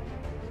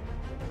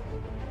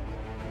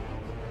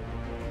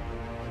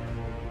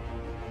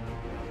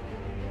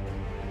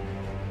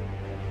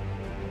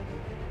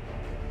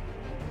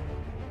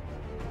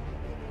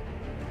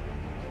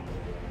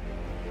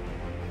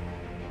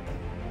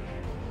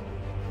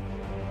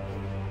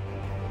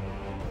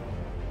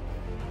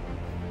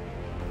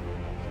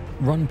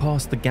 Run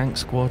past the gank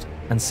squad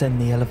and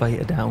send the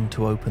elevator down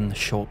to open the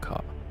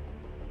shortcut.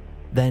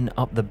 Then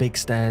up the big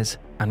stairs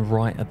and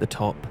right at the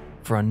top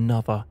for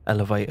another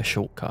elevator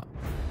shortcut.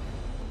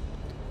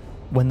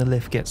 When the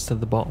lift gets to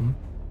the bottom,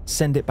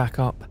 send it back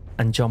up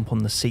and jump on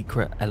the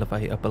secret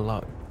elevator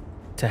below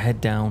to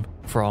head down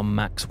for our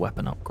max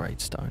weapon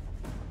upgrade stone.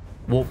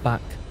 Walk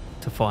back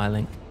to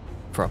Firelink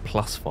for a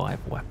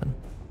 +5 weapon.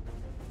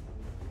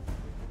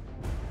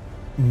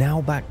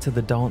 Now back to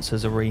the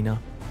Dancers Arena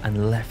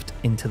and left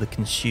into the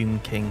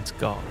Consumed King's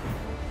Garden.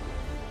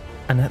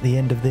 And at the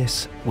end of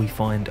this, we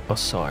find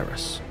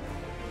Osiris.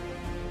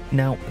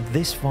 Now,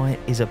 this fight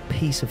is a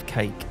piece of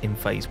cake in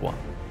Phase 1.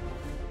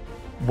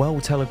 Well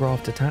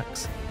telegraphed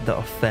attacks that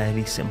are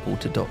fairly simple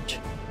to dodge.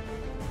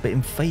 But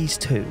in Phase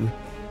 2,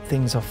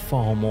 things are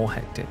far more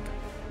hectic.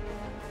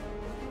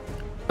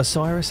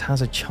 Osiris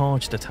has a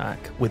charged attack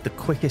with the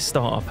quickest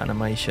startup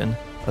animation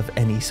of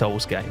any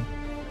Souls game.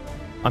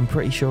 I'm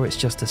pretty sure it's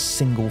just a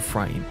single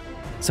frame,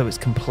 so it's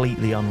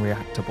completely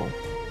unreactable.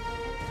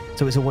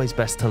 So it's always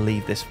best to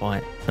leave this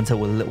fight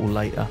until a little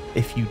later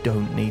if you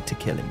don't need to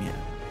kill him yet.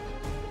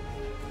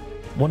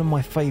 One of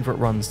my favourite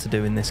runs to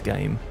do in this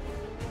game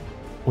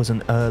was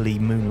an early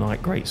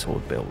Moonlight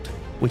Greatsword build,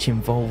 which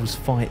involves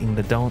fighting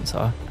the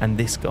Dancer and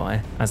this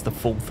guy as the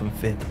 4th and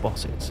 5th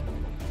bosses,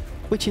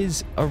 which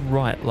is a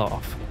right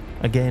laugh.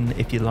 Again,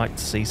 if you'd like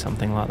to see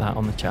something like that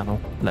on the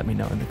channel, let me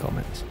know in the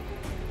comments.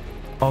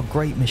 Our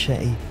Great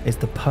Machete is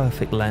the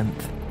perfect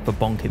length for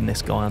bonking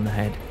this guy on the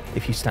head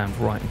if you stand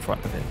right in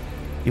front of him.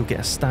 You'll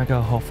get a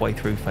stagger halfway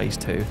through Phase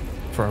 2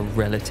 for a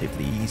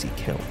relatively easy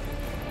kill.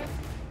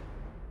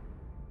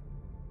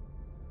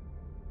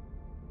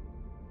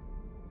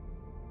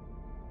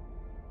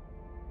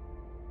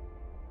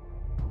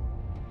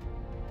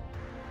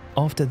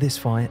 After this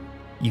fight,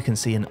 you can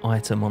see an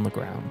item on the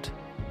ground.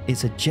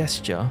 It's a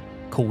gesture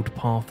called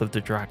Path of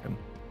the Dragon.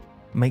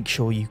 Make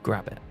sure you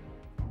grab it.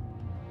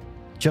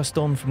 Just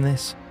on from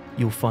this,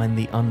 you'll find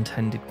the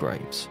Untended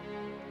Graves,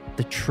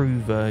 the true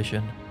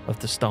version of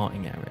the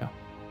starting area.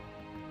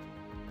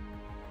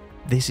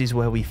 This is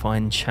where we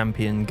find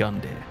Champion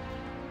Gundyr,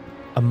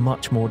 a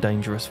much more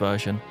dangerous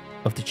version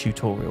of the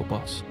tutorial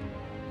boss.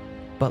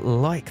 But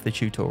like the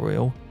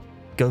tutorial,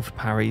 go for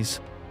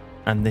parries,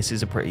 and this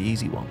is a pretty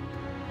easy one.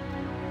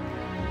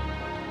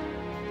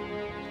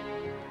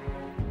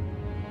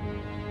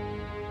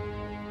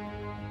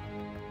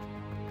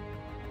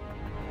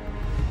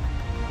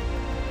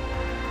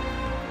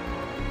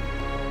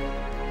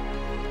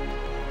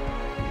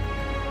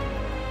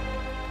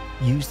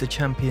 use the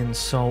champion's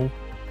soul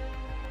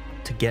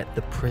to get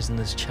the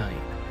prisoner's chain.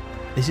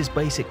 This is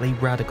basically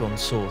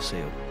Radagon's Saw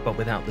Seal, but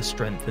without the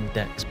strength and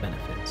dex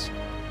benefits.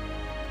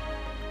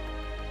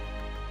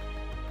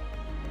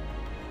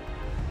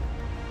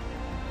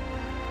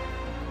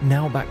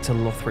 Now back to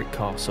Lothric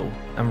Castle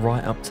and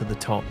right up to the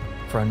top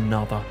for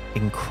another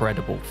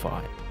incredible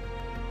fight.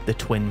 The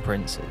Twin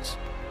Princes.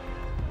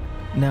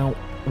 Now,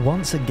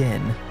 once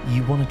again,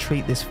 you want to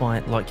treat this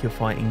fight like you're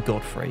fighting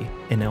Godfrey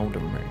in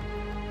Elden Ring.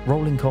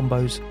 Rolling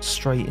combos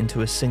straight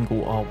into a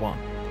single R1.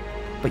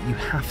 But you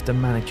have to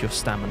manage your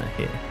stamina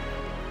here.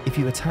 If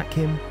you attack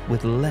him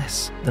with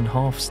less than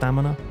half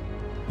stamina,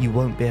 you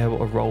won't be able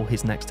to roll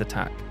his next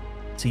attack,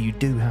 so you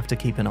do have to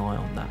keep an eye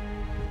on that.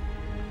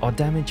 Our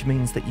damage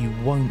means that you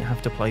won't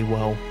have to play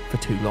well for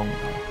too long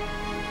though.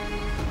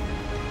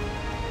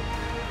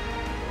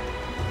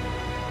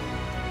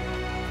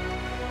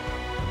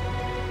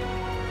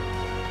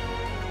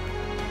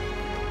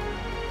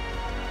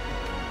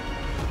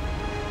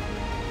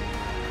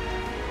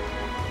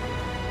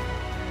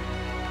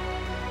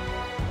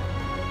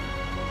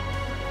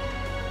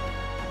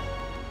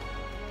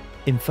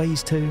 In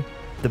Phase 2,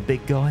 the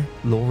big guy,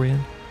 Lorien,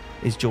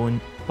 is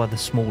joined by the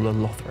smaller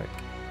Lothric,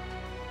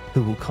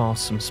 who will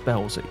cast some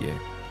spells at you.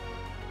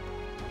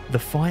 The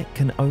fight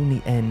can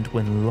only end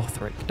when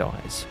Lothric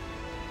dies,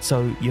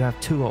 so you have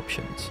two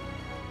options.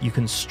 You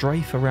can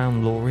strafe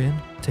around Lorien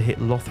to hit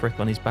Lothric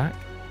on his back,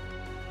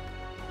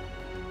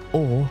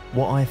 or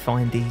what I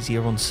find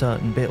easier on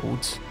certain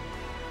builds,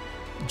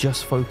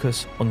 just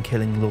focus on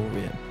killing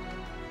Lorien.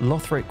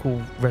 Lothric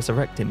will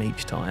resurrect him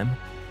each time,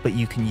 but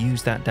you can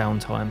use that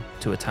downtime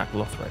to attack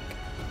Lothric.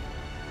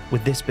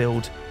 With this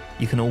build,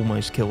 you can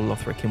almost kill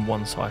Lothric in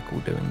one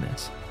cycle doing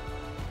this.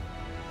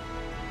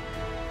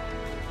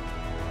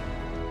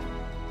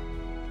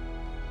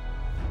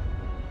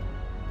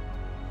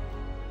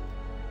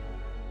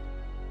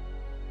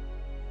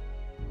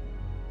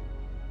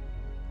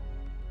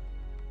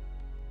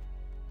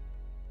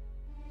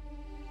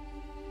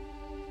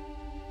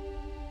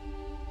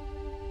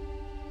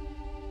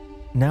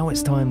 Now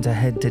it's time to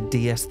head to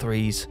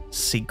DS3's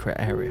secret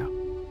area.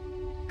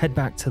 Head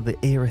back to the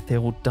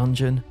Irithyll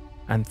dungeon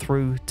and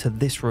through to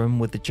this room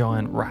with the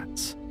giant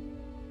rats.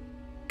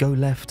 Go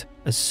left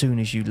as soon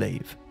as you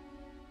leave.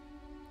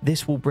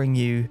 This will bring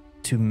you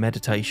to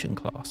meditation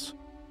class.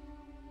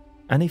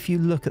 And if you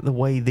look at the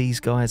way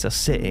these guys are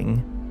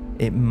sitting,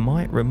 it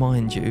might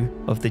remind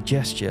you of the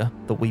gesture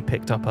that we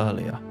picked up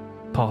earlier,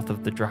 Path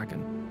of the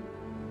Dragon.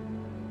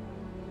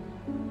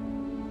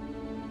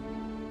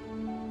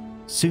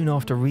 Soon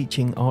after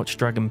reaching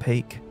Archdragon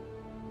Peak,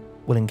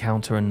 we'll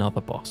encounter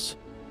another boss,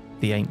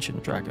 the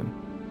Ancient Dragon.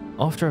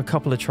 After a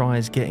couple of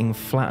tries getting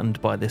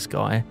flattened by this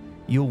guy,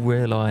 you'll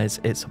realise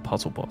it's a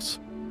puzzle boss.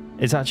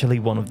 It's actually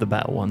one of the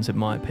better ones in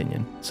my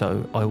opinion,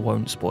 so I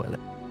won't spoil it.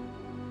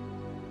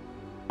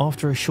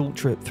 After a short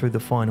trip through the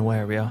final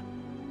area,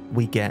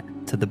 we get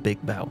to the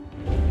Big Bell.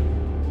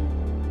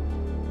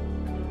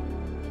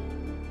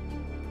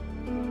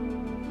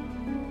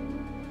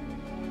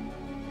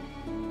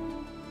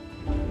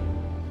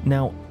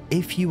 Now,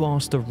 if you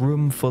asked a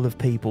room full of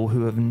people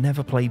who have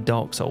never played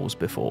Dark Souls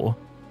before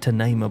to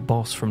name a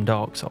boss from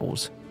Dark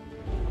Souls,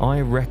 I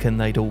reckon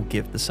they'd all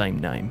give the same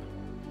name,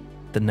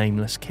 the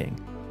Nameless King.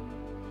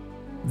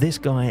 This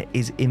guy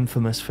is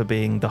infamous for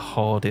being the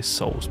hardest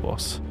Souls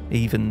boss,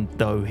 even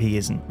though he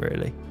isn't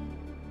really.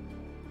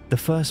 The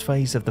first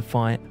phase of the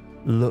fight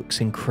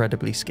looks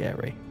incredibly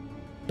scary,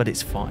 but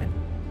it's fine,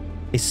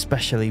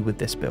 especially with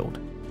this build.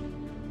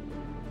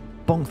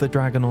 Bonk the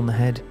dragon on the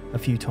head a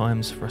few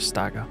times for a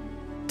stagger,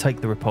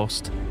 take the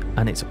riposte,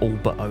 and it's all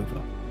but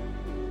over.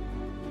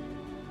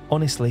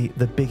 Honestly,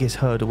 the biggest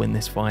hurdle in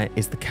this fight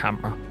is the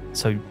camera,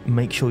 so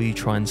make sure you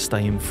try and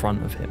stay in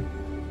front of him.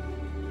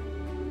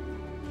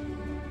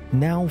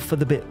 Now for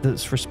the bit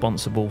that's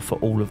responsible for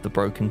all of the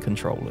broken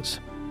controllers,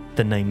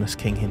 the Nameless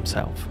King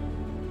himself.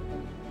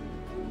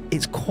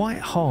 It's quite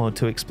hard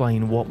to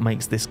explain what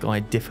makes this guy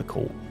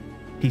difficult.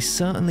 He's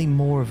certainly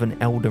more of an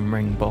Elden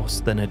Ring boss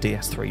than a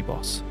DS3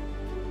 boss,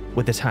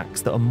 with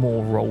attacks that are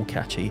more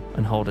roll-catchy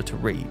and harder to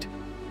read.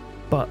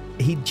 But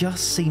he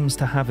just seems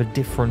to have a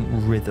different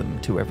rhythm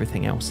to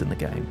everything else in the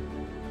game.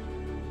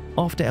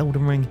 After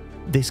Elden Ring,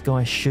 this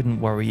guy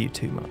shouldn't worry you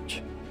too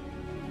much.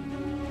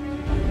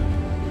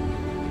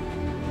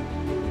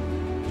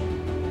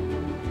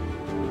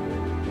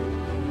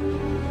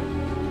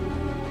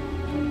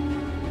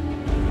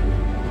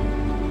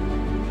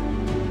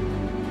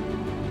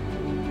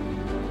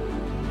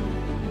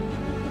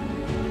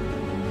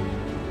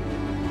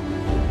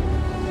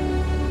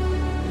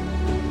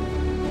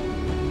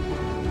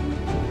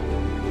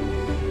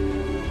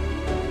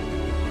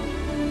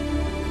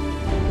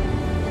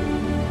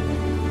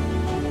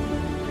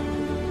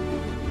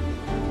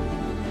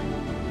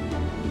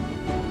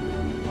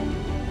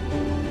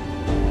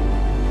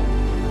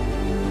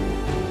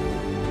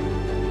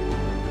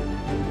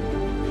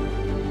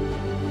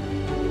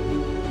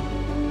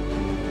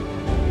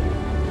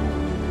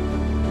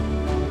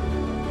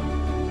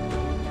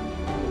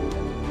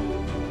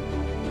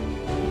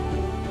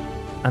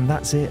 And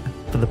that's it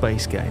for the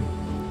base game.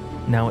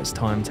 Now it's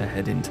time to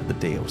head into the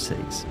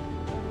DLCs.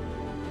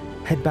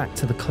 Head back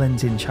to the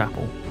Cleansing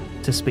Chapel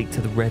to speak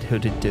to the red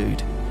hooded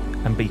dude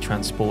and be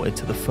transported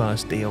to the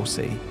first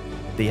DLC,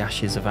 the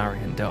Ashes of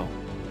Ariandel.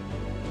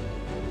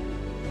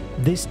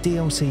 This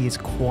DLC is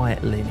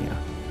quite linear,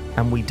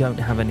 and we don't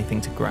have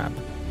anything to grab,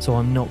 so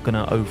I'm not going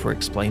to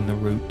over-explain the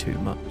route too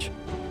much.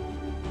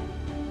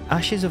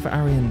 Ashes of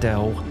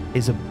Ariandel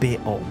is a bit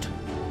odd.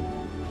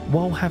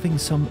 While having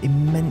some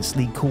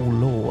immensely cool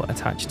lore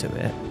attached to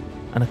it,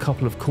 and a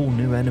couple of cool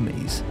new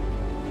enemies,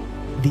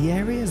 the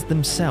areas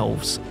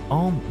themselves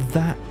aren't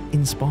that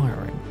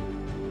inspiring.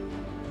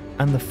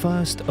 And the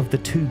first of the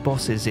 2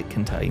 bosses it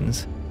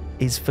contains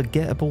is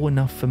forgettable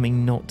enough for me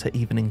not to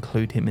even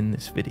include him in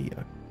this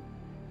video.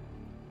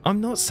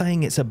 I'm not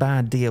saying it's a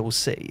bad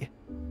DLC,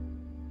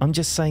 I'm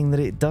just saying that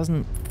it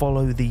doesn't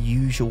follow the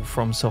usual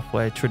From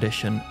Software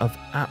tradition of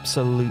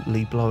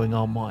absolutely blowing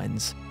our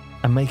minds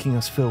and making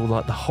us feel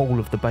like the whole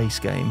of the base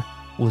game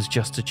was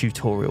just a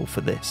tutorial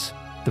for this,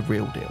 the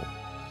real deal.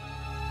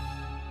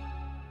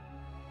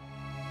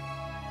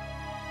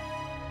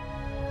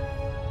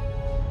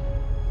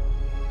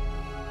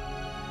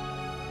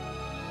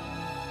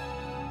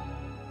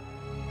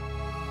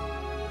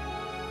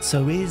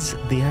 So is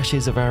The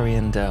Ashes of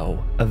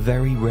Ariandel a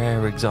very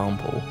rare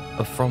example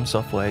of From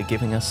Software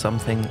giving us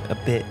something a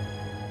bit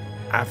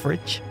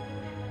average?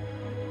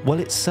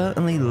 Well, it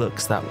certainly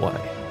looks that way.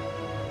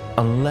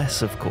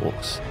 Unless, of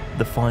course,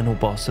 the final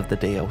boss of the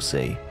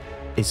DLC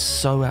is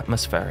so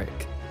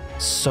atmospheric,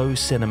 so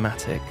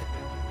cinematic,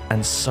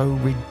 and so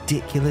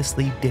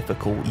ridiculously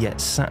difficult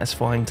yet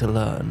satisfying to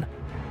learn,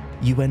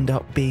 you end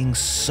up being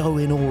so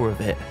in awe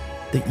of it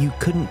that you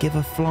couldn't give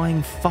a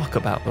flying fuck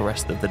about the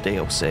rest of the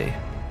DLC.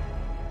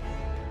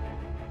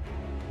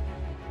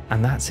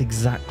 And that's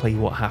exactly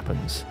what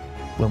happens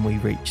when we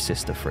reach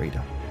Sister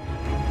Frieda.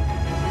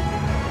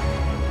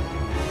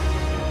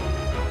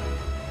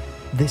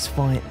 This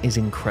fight is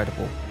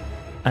incredible,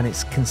 and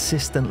it's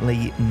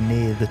consistently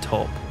near the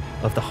top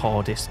of the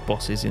hardest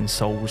bosses in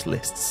Souls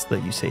lists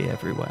that you see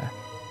everywhere.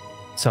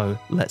 So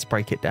let's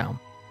break it down.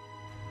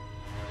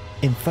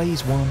 In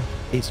Phase 1,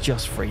 it's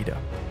just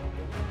Frieda.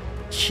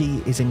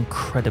 She is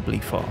incredibly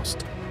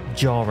fast,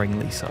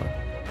 jarringly so.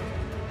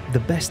 The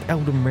best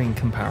Elden Ring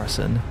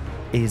comparison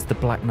is the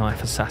Black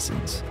Knife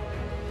Assassins,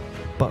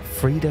 but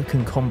Frieda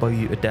can combo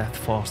you to death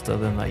faster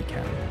than they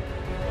can.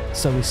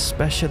 So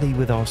especially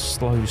with our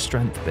slow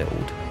strength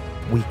build,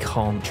 we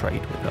can't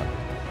trade with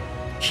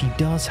her. She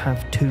does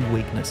have 2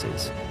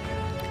 weaknesses.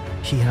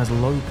 She has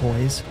low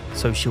poise,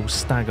 so she'll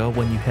stagger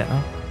when you hit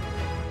her,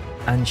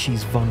 and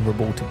she's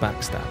vulnerable to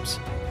backstabs.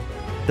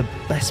 The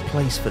best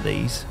place for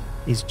these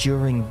is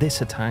during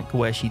this attack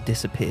where she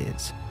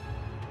disappears.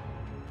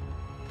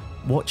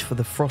 Watch for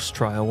the frost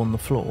trail on the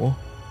floor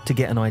to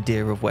get an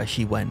idea of where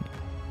she went,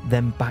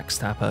 then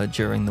backstab her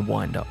during the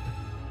wind-up.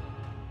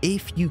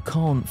 If you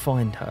can't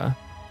find her,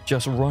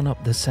 just run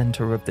up the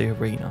centre of the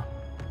arena,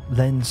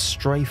 then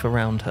strafe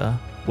around her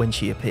when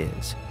she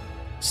appears.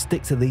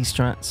 Stick to these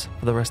strats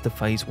for the rest of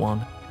Phase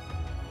 1,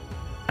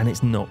 and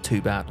it's not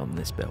too bad on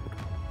this build.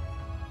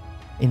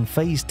 In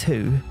Phase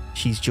 2,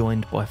 she's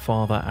joined by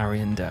Father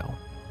Ariandel.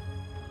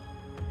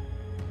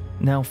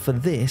 Now for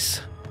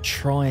this,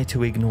 try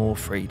to ignore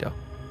Frieda.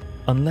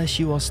 Unless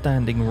you are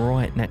standing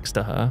right next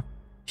to her,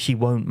 she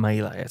won't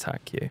melee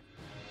attack you.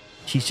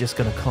 She's just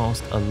going to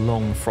cast a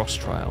long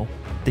frost trail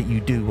that you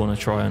do want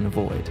to try and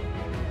avoid.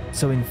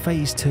 So in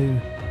Phase 2,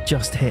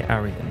 just hit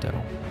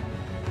Ariandel.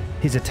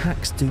 His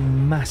attacks do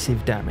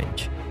massive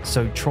damage,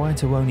 so try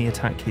to only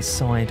attack his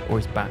side or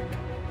his back.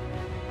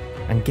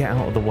 And get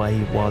out of the way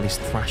while he's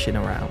thrashing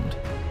around.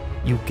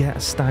 You'll get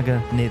a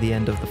stagger near the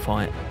end of the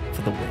fight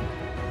for the win.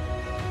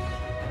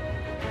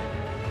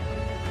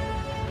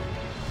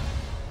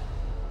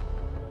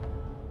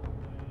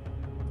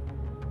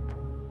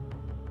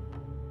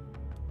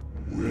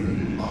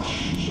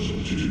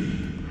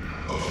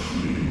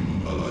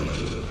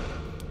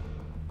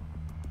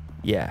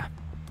 Yeah,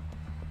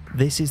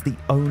 this is the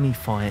only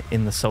fight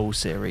in the Soul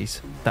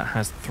series that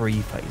has 3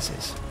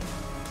 phases,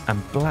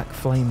 and Black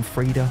Flame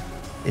Frieda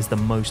is the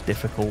most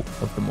difficult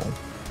of them all.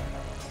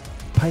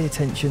 Pay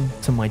attention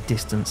to my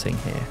distancing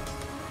here.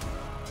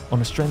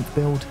 On a strength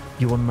build,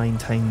 you want to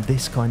maintain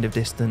this kind of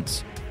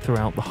distance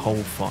throughout the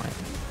whole fight.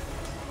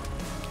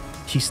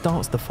 She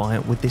starts the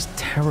fight with this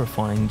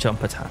terrifying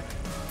jump attack.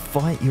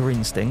 Fight your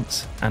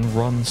instincts and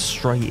run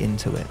straight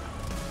into it.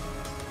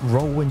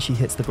 Roll when she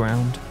hits the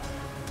ground,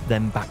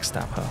 then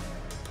backstab her,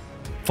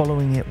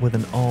 following it with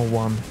an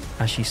R1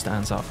 as she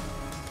stands up.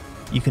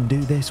 You can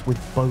do this with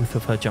both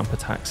of her jump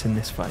attacks in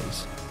this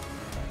phase.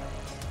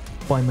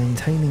 By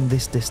maintaining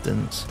this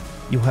distance,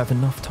 you'll have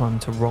enough time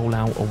to roll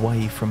out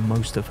away from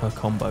most of her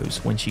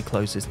combos when she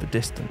closes the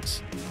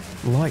distance.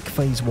 Like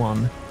Phase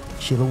 1,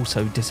 she'll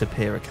also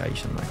disappear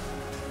occasionally.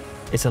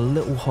 It's a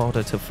little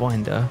harder to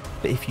find her,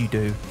 but if you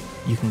do,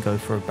 you can go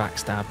for a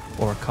backstab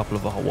or a couple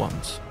of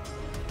R1s.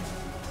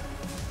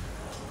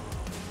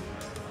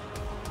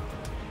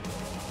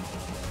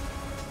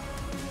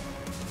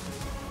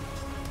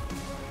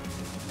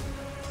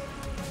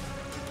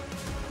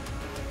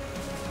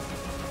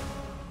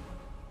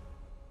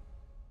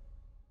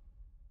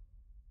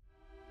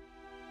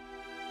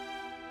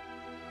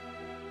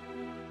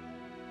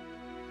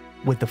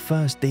 With the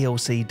first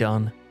DLC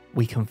done,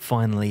 we can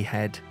finally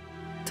head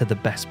to the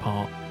best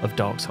part of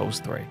Dark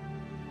Souls 3.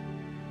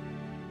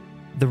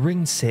 The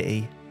Ringed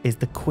City is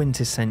the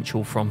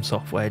quintessential From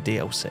Software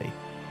DLC.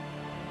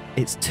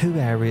 Its 2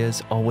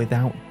 areas are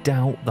without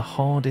doubt the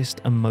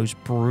hardest and most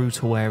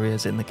brutal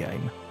areas in the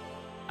game,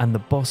 and the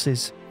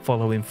bosses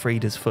follow in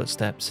Frida's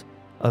footsteps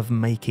of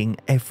making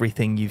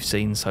everything you've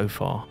seen so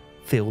far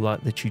feel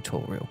like the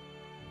tutorial.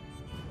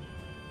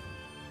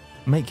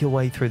 Make your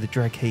way through the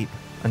Dreg Heap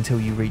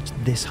until you reach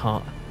this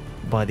hut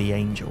by the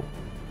Angel.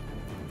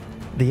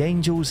 The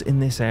Angels in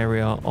this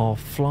area are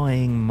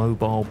flying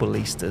mobile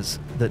ballistas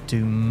that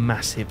do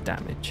massive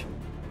damage.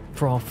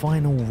 For our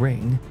final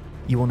ring,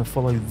 you want to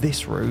follow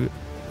this route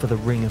for the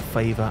Ring of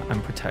Favour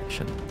and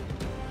Protection.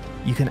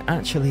 You can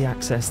actually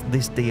access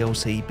this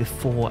DLC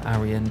before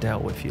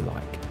Ariandel if you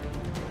like,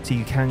 so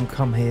you can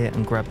come here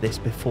and grab this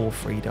before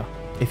Frida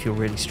if you're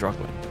really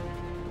struggling.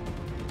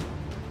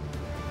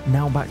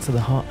 Now back to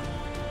the hut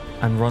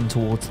and run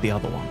towards the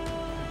other one,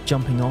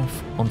 jumping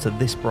off onto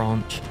this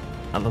branch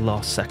at the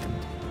last second.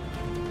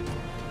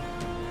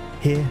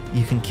 Here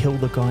you can kill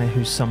the guy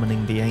who's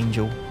summoning the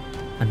Angel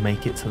and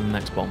make it to the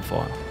next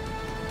bonfire.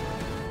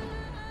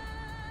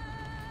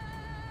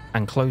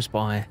 And close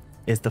by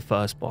is the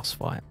first boss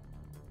fight,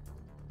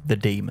 the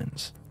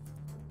Demons.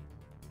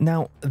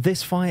 Now,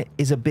 this fight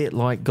is a bit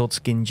like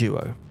Godskin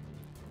Duo,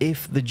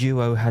 if the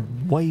duo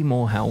had way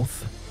more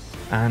health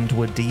and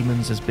were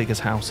demons as big as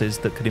houses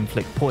that could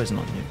inflict poison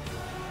on you.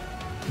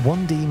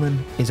 One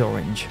demon is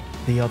orange,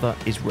 the other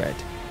is red.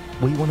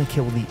 We want to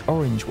kill the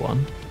orange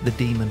one, the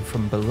demon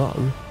from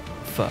below,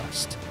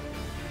 first.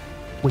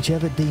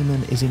 Whichever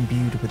demon is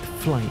imbued with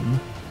flame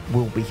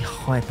will be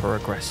hyper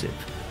aggressive,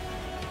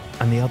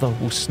 and the other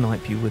will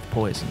snipe you with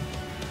poison.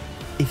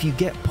 If you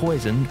get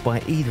poisoned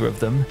by either of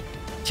them,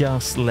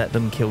 just let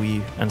them kill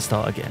you and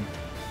start again.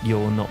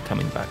 You're not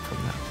coming back from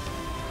that.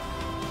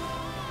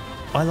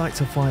 I like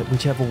to fight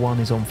whichever one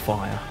is on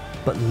fire,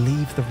 but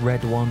leave the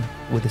red one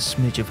with a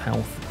smidge of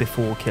health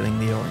before killing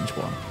the orange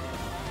one.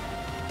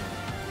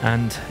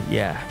 And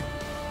yeah,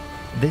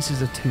 this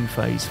is a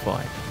 2-phase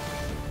fight.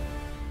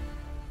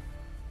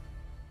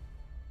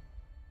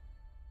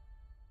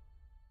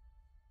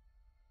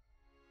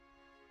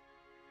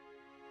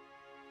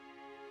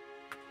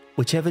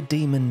 Whichever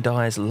demon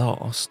dies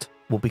last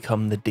will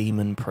become the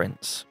Demon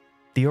Prince.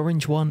 The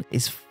orange one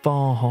is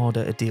far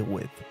harder to deal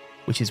with,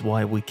 which is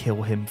why we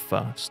kill him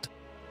first.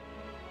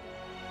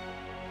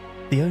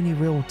 The only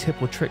real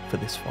tip or trick for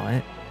this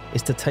fight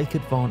is to take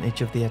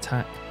advantage of the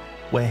attack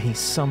where he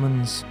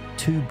summons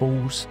 2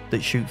 balls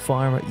that shoot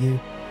fire at you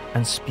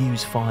and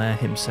spews fire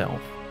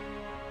himself.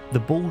 The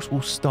balls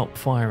will stop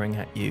firing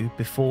at you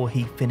before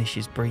he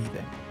finishes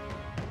breathing,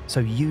 so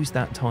use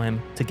that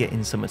time to get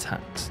in some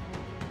attacks.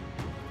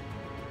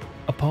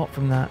 Apart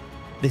from that,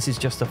 this is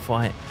just a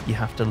fight you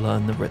have to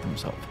learn the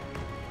rhythms of.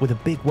 With a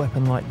big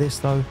weapon like this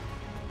though,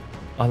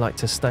 I like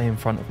to stay in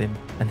front of him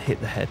and hit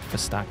the head for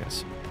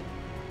staggers.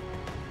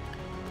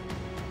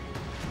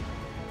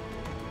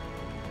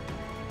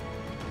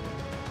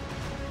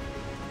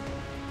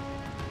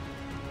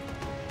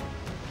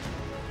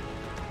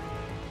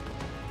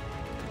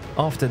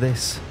 After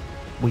this,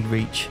 we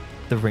reach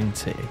the Ringed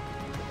City,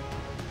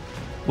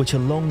 which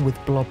along with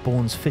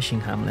Bloodborne's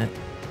fishing hamlet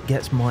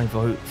gets my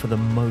vote for the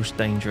most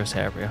dangerous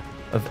area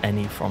of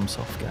any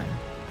FromSoft game.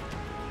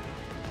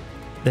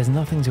 There's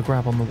nothing to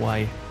grab on the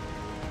way,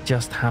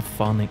 just have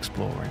fun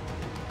exploring.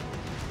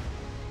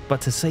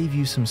 But to save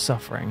you some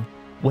suffering,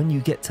 when you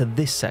get to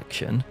this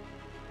section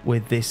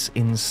with this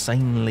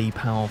insanely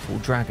powerful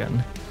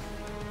dragon,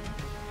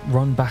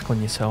 run back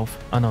on yourself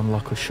and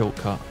unlock a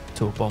shortcut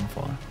to a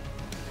bonfire.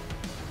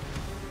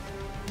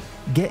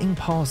 Getting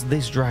past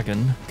this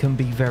dragon can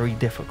be very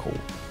difficult,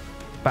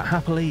 but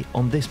happily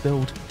on this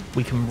build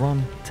we can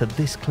run to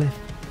this cliff,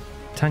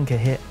 tank a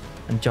hit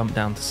and jump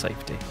down to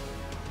safety.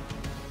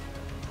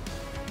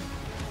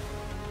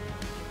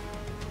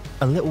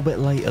 A little bit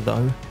later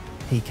though,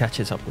 he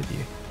catches up with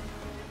you.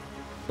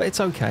 But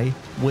it's okay,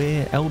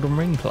 we're Elden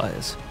Ring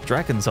players,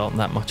 dragons aren't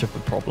that much of a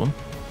problem.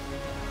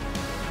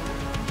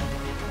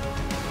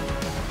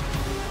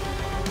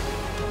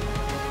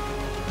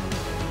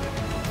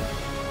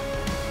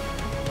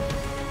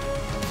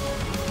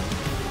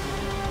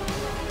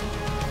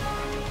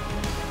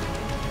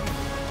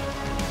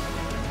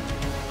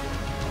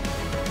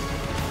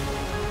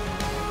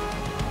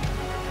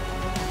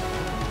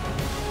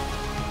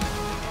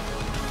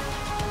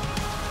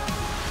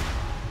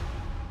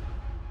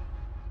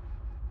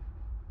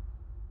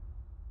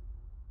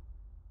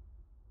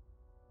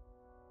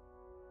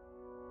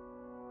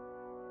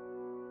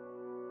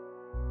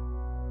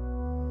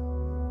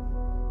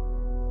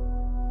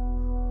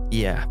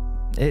 Yeah,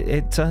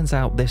 it turns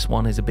out this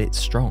one is a bit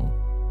strong.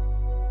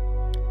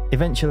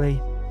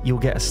 Eventually, you'll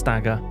get a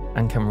stagger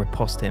and can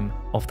riposte him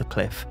off the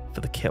cliff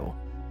for the kill.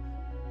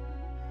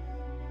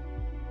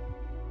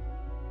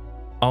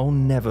 I'll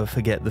never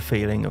forget the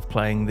feeling of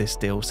playing this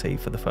DLC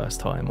for the first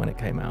time when it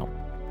came out.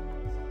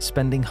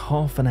 Spending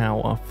half an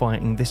hour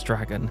fighting this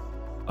dragon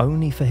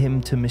only for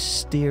him to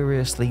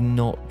mysteriously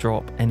not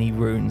drop any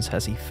runes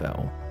as he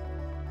fell.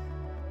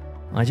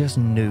 I just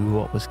knew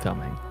what was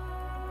coming.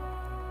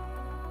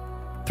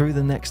 Through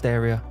the next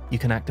area, you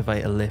can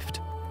activate a lift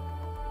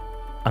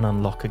and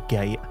unlock a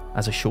gate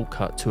as a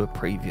shortcut to a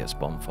previous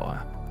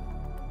bonfire.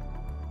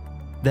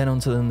 Then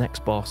onto the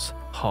next boss,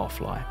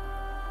 Half-Light.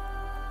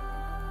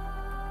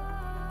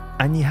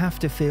 And you have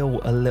to feel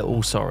a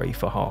little sorry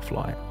for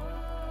Half-Light.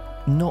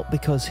 Not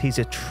because he's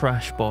a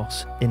trash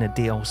boss in a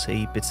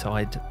DLC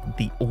beside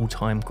the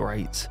all-time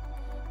greats,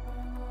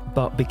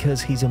 but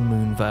because he's a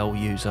Moonveil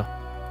user.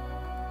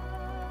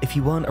 If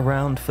you weren't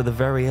around for the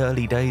very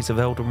early days of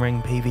Elden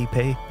Ring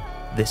PvP,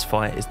 this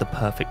fight is the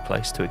perfect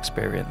place to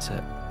experience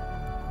it.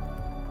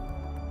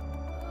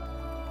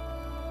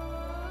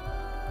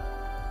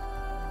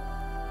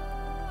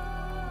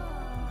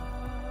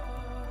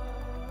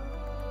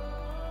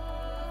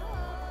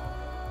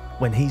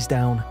 When he's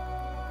down,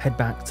 head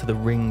back to the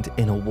ringed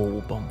inner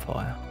wall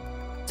bonfire,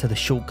 to the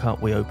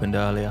shortcut we opened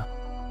earlier,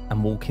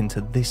 and walk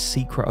into this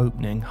secret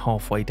opening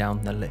halfway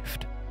down the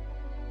lift,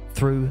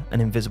 through an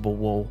invisible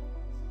wall,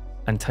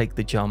 and take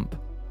the jump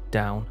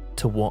down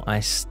to what I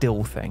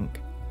still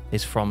think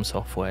is From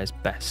Software's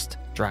best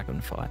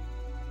dragon fight.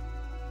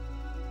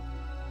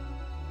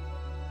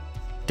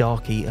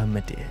 Dark Eater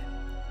Midir.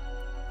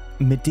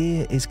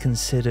 Midir is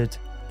considered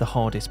the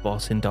hardest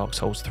boss in Dark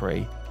Souls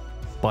 3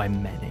 by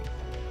many,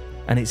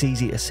 and it's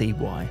easy to see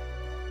why.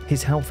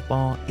 His health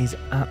bar is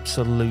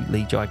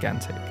absolutely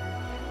gigantic.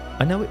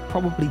 I know it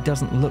probably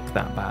doesn't look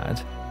that bad,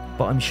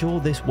 but I'm sure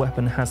this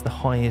weapon has the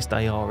highest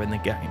AR in the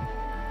game,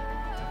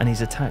 and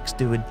his attacks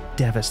do a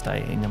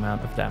devastating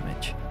amount of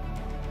damage.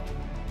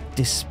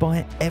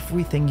 Despite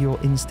everything your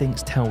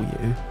instincts tell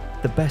you,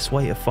 the best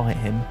way to fight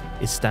him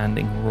is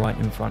standing right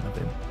in front of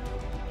him.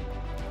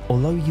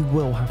 Although you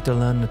will have to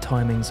learn the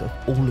timings of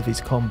all of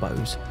his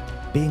combos,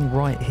 being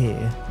right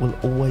here will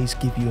always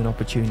give you an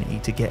opportunity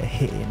to get a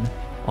hit in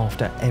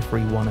after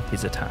every one of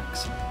his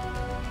attacks.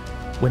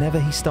 Whenever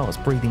he starts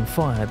breathing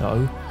fire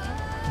though,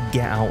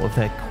 get out of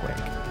there quick.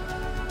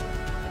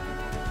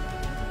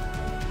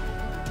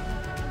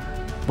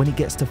 When he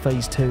gets to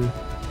phase 2,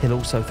 he'll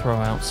also throw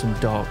out some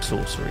dark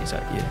sorceries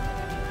at you.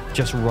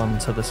 Just run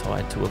to the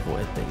side to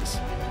avoid these.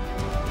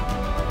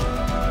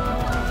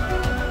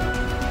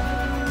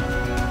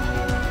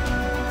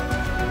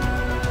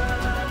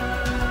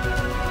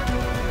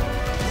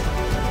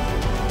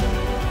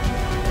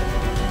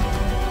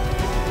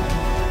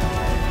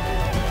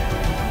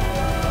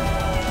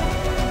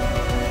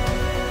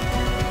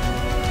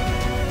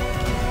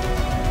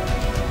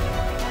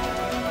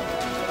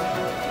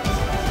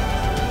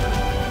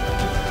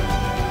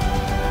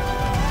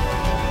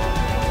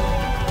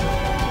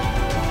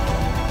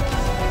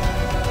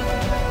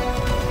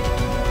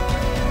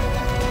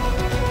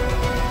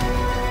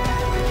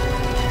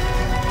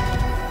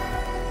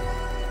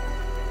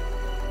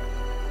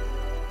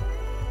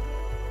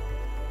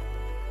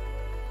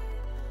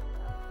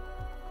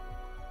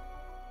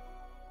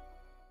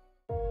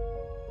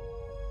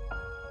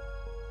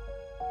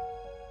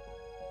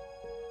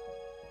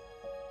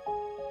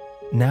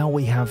 Now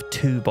we have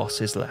 2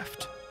 bosses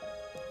left.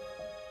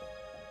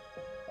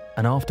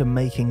 And after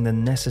making the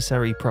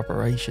necessary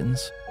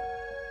preparations,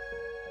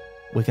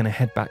 we're going to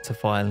head back to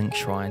Firelink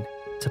Shrine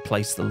to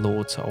place the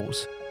Lord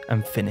Souls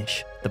and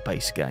finish the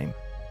base game.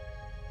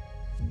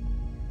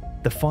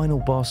 The final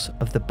boss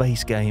of the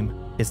base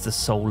game is the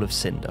Soul of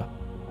Cinder.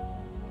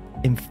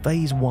 In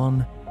phase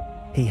 1,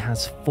 he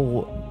has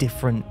 4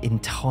 different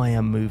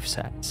entire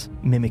movesets,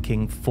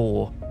 mimicking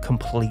 4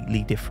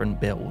 completely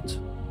different builds.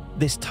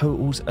 This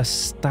totals a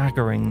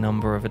staggering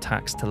number of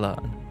attacks to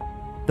learn,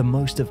 the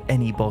most of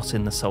any boss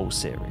in the Souls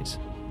series.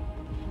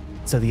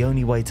 So the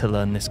only way to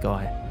learn this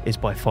guy is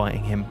by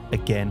fighting him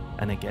again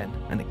and again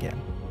and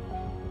again.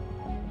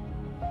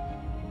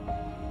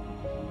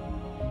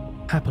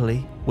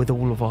 Happily, with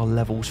all of our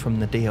levels from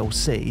the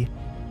DLC,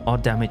 our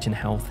damage and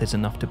health is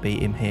enough to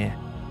beat him here,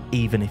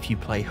 even if you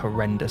play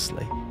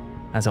horrendously,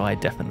 as I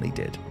definitely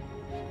did.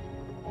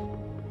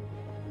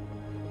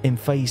 In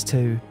phase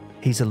 2,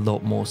 he's a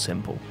lot more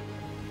simple,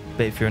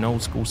 but if you're an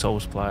old school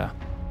Souls player,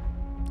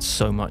 it's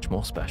so much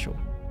more special.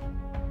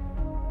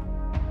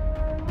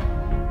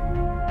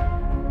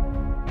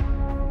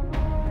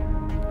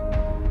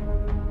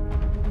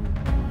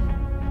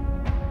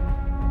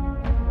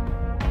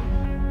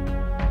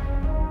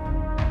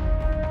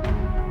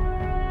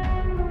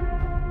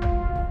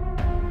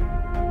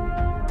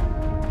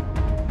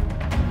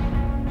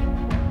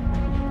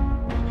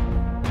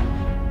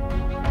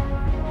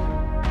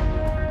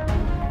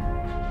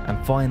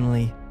 And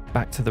finally,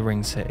 back to the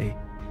Ring City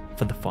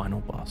for the final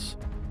boss.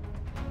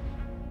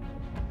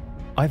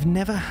 I've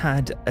never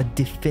had a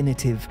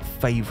definitive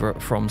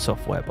favourite From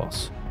Software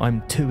boss.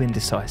 I'm too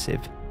indecisive,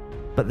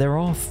 but there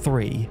are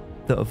 3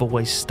 that have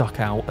always stuck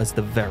out as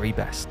the very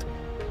best.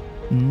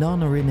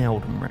 None are in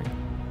Elden Ring,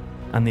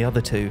 and the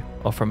other 2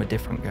 are from a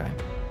different game.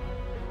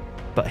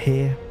 But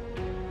here,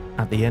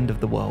 at the end of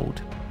the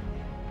world,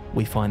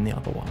 we find the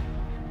other one.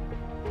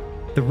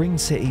 The Ring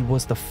City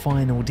was the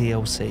final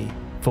DLC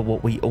for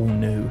what we all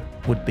knew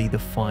would be the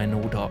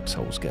final Dark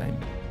Souls game.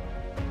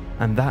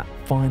 And that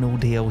final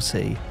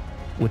DLC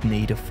would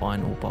need a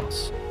final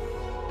boss.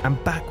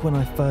 And back when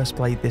I first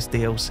played this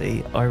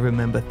DLC, I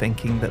remember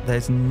thinking that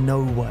there's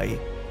no way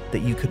that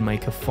you could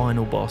make a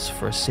final boss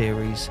for a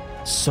series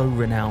so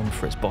renowned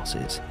for its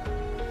bosses,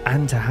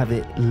 and to have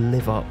it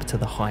live up to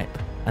the hype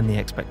and the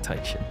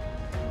expectation.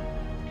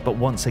 But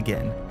once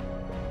again,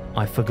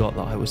 I forgot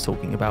that I was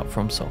talking about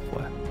From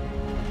Software.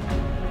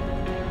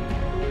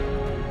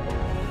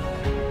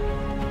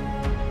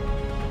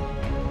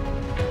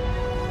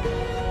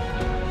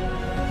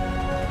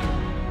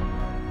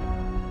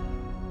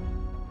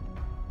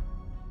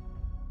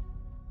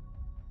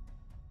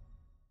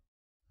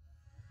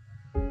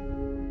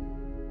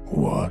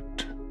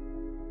 What?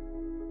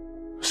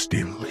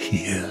 Still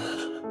here?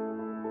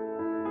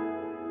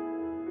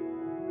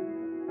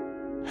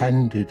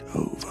 Handed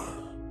over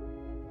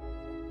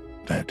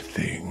that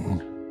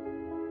thing,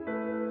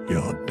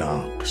 your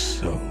dark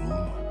soul,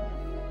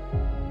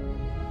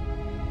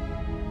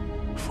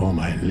 for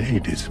my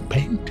lady's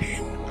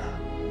painting.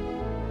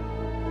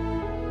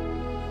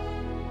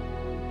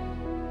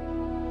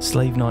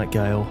 Slave Knight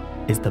Gale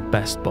is the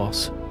best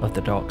boss of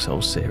the Dark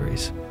Souls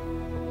series.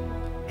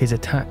 His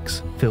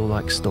attacks feel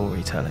like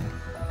storytelling.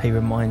 He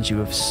reminds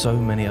you of so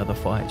many other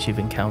fights you've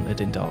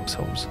encountered in Dark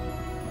Souls,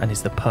 and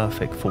is the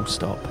perfect full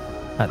stop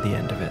at the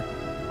end of it.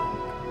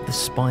 The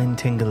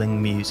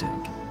spine-tingling music,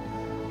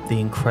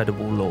 the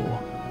incredible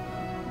lore,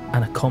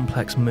 and a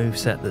complex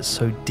moveset that's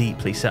so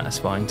deeply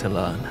satisfying to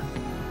learn.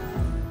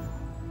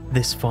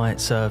 This fight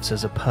serves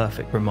as a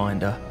perfect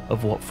reminder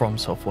of what From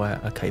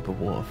Software are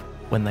capable of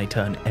when they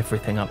turn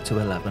everything up to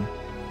 11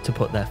 to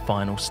put their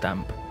final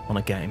stamp on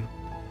a game.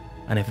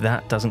 And if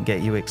that doesn't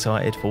get you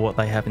excited for what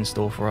they have in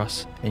store for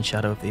us in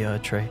Shadow of the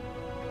Erdtree,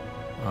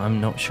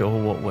 I'm not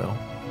sure what will.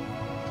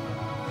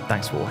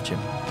 Thanks for watching.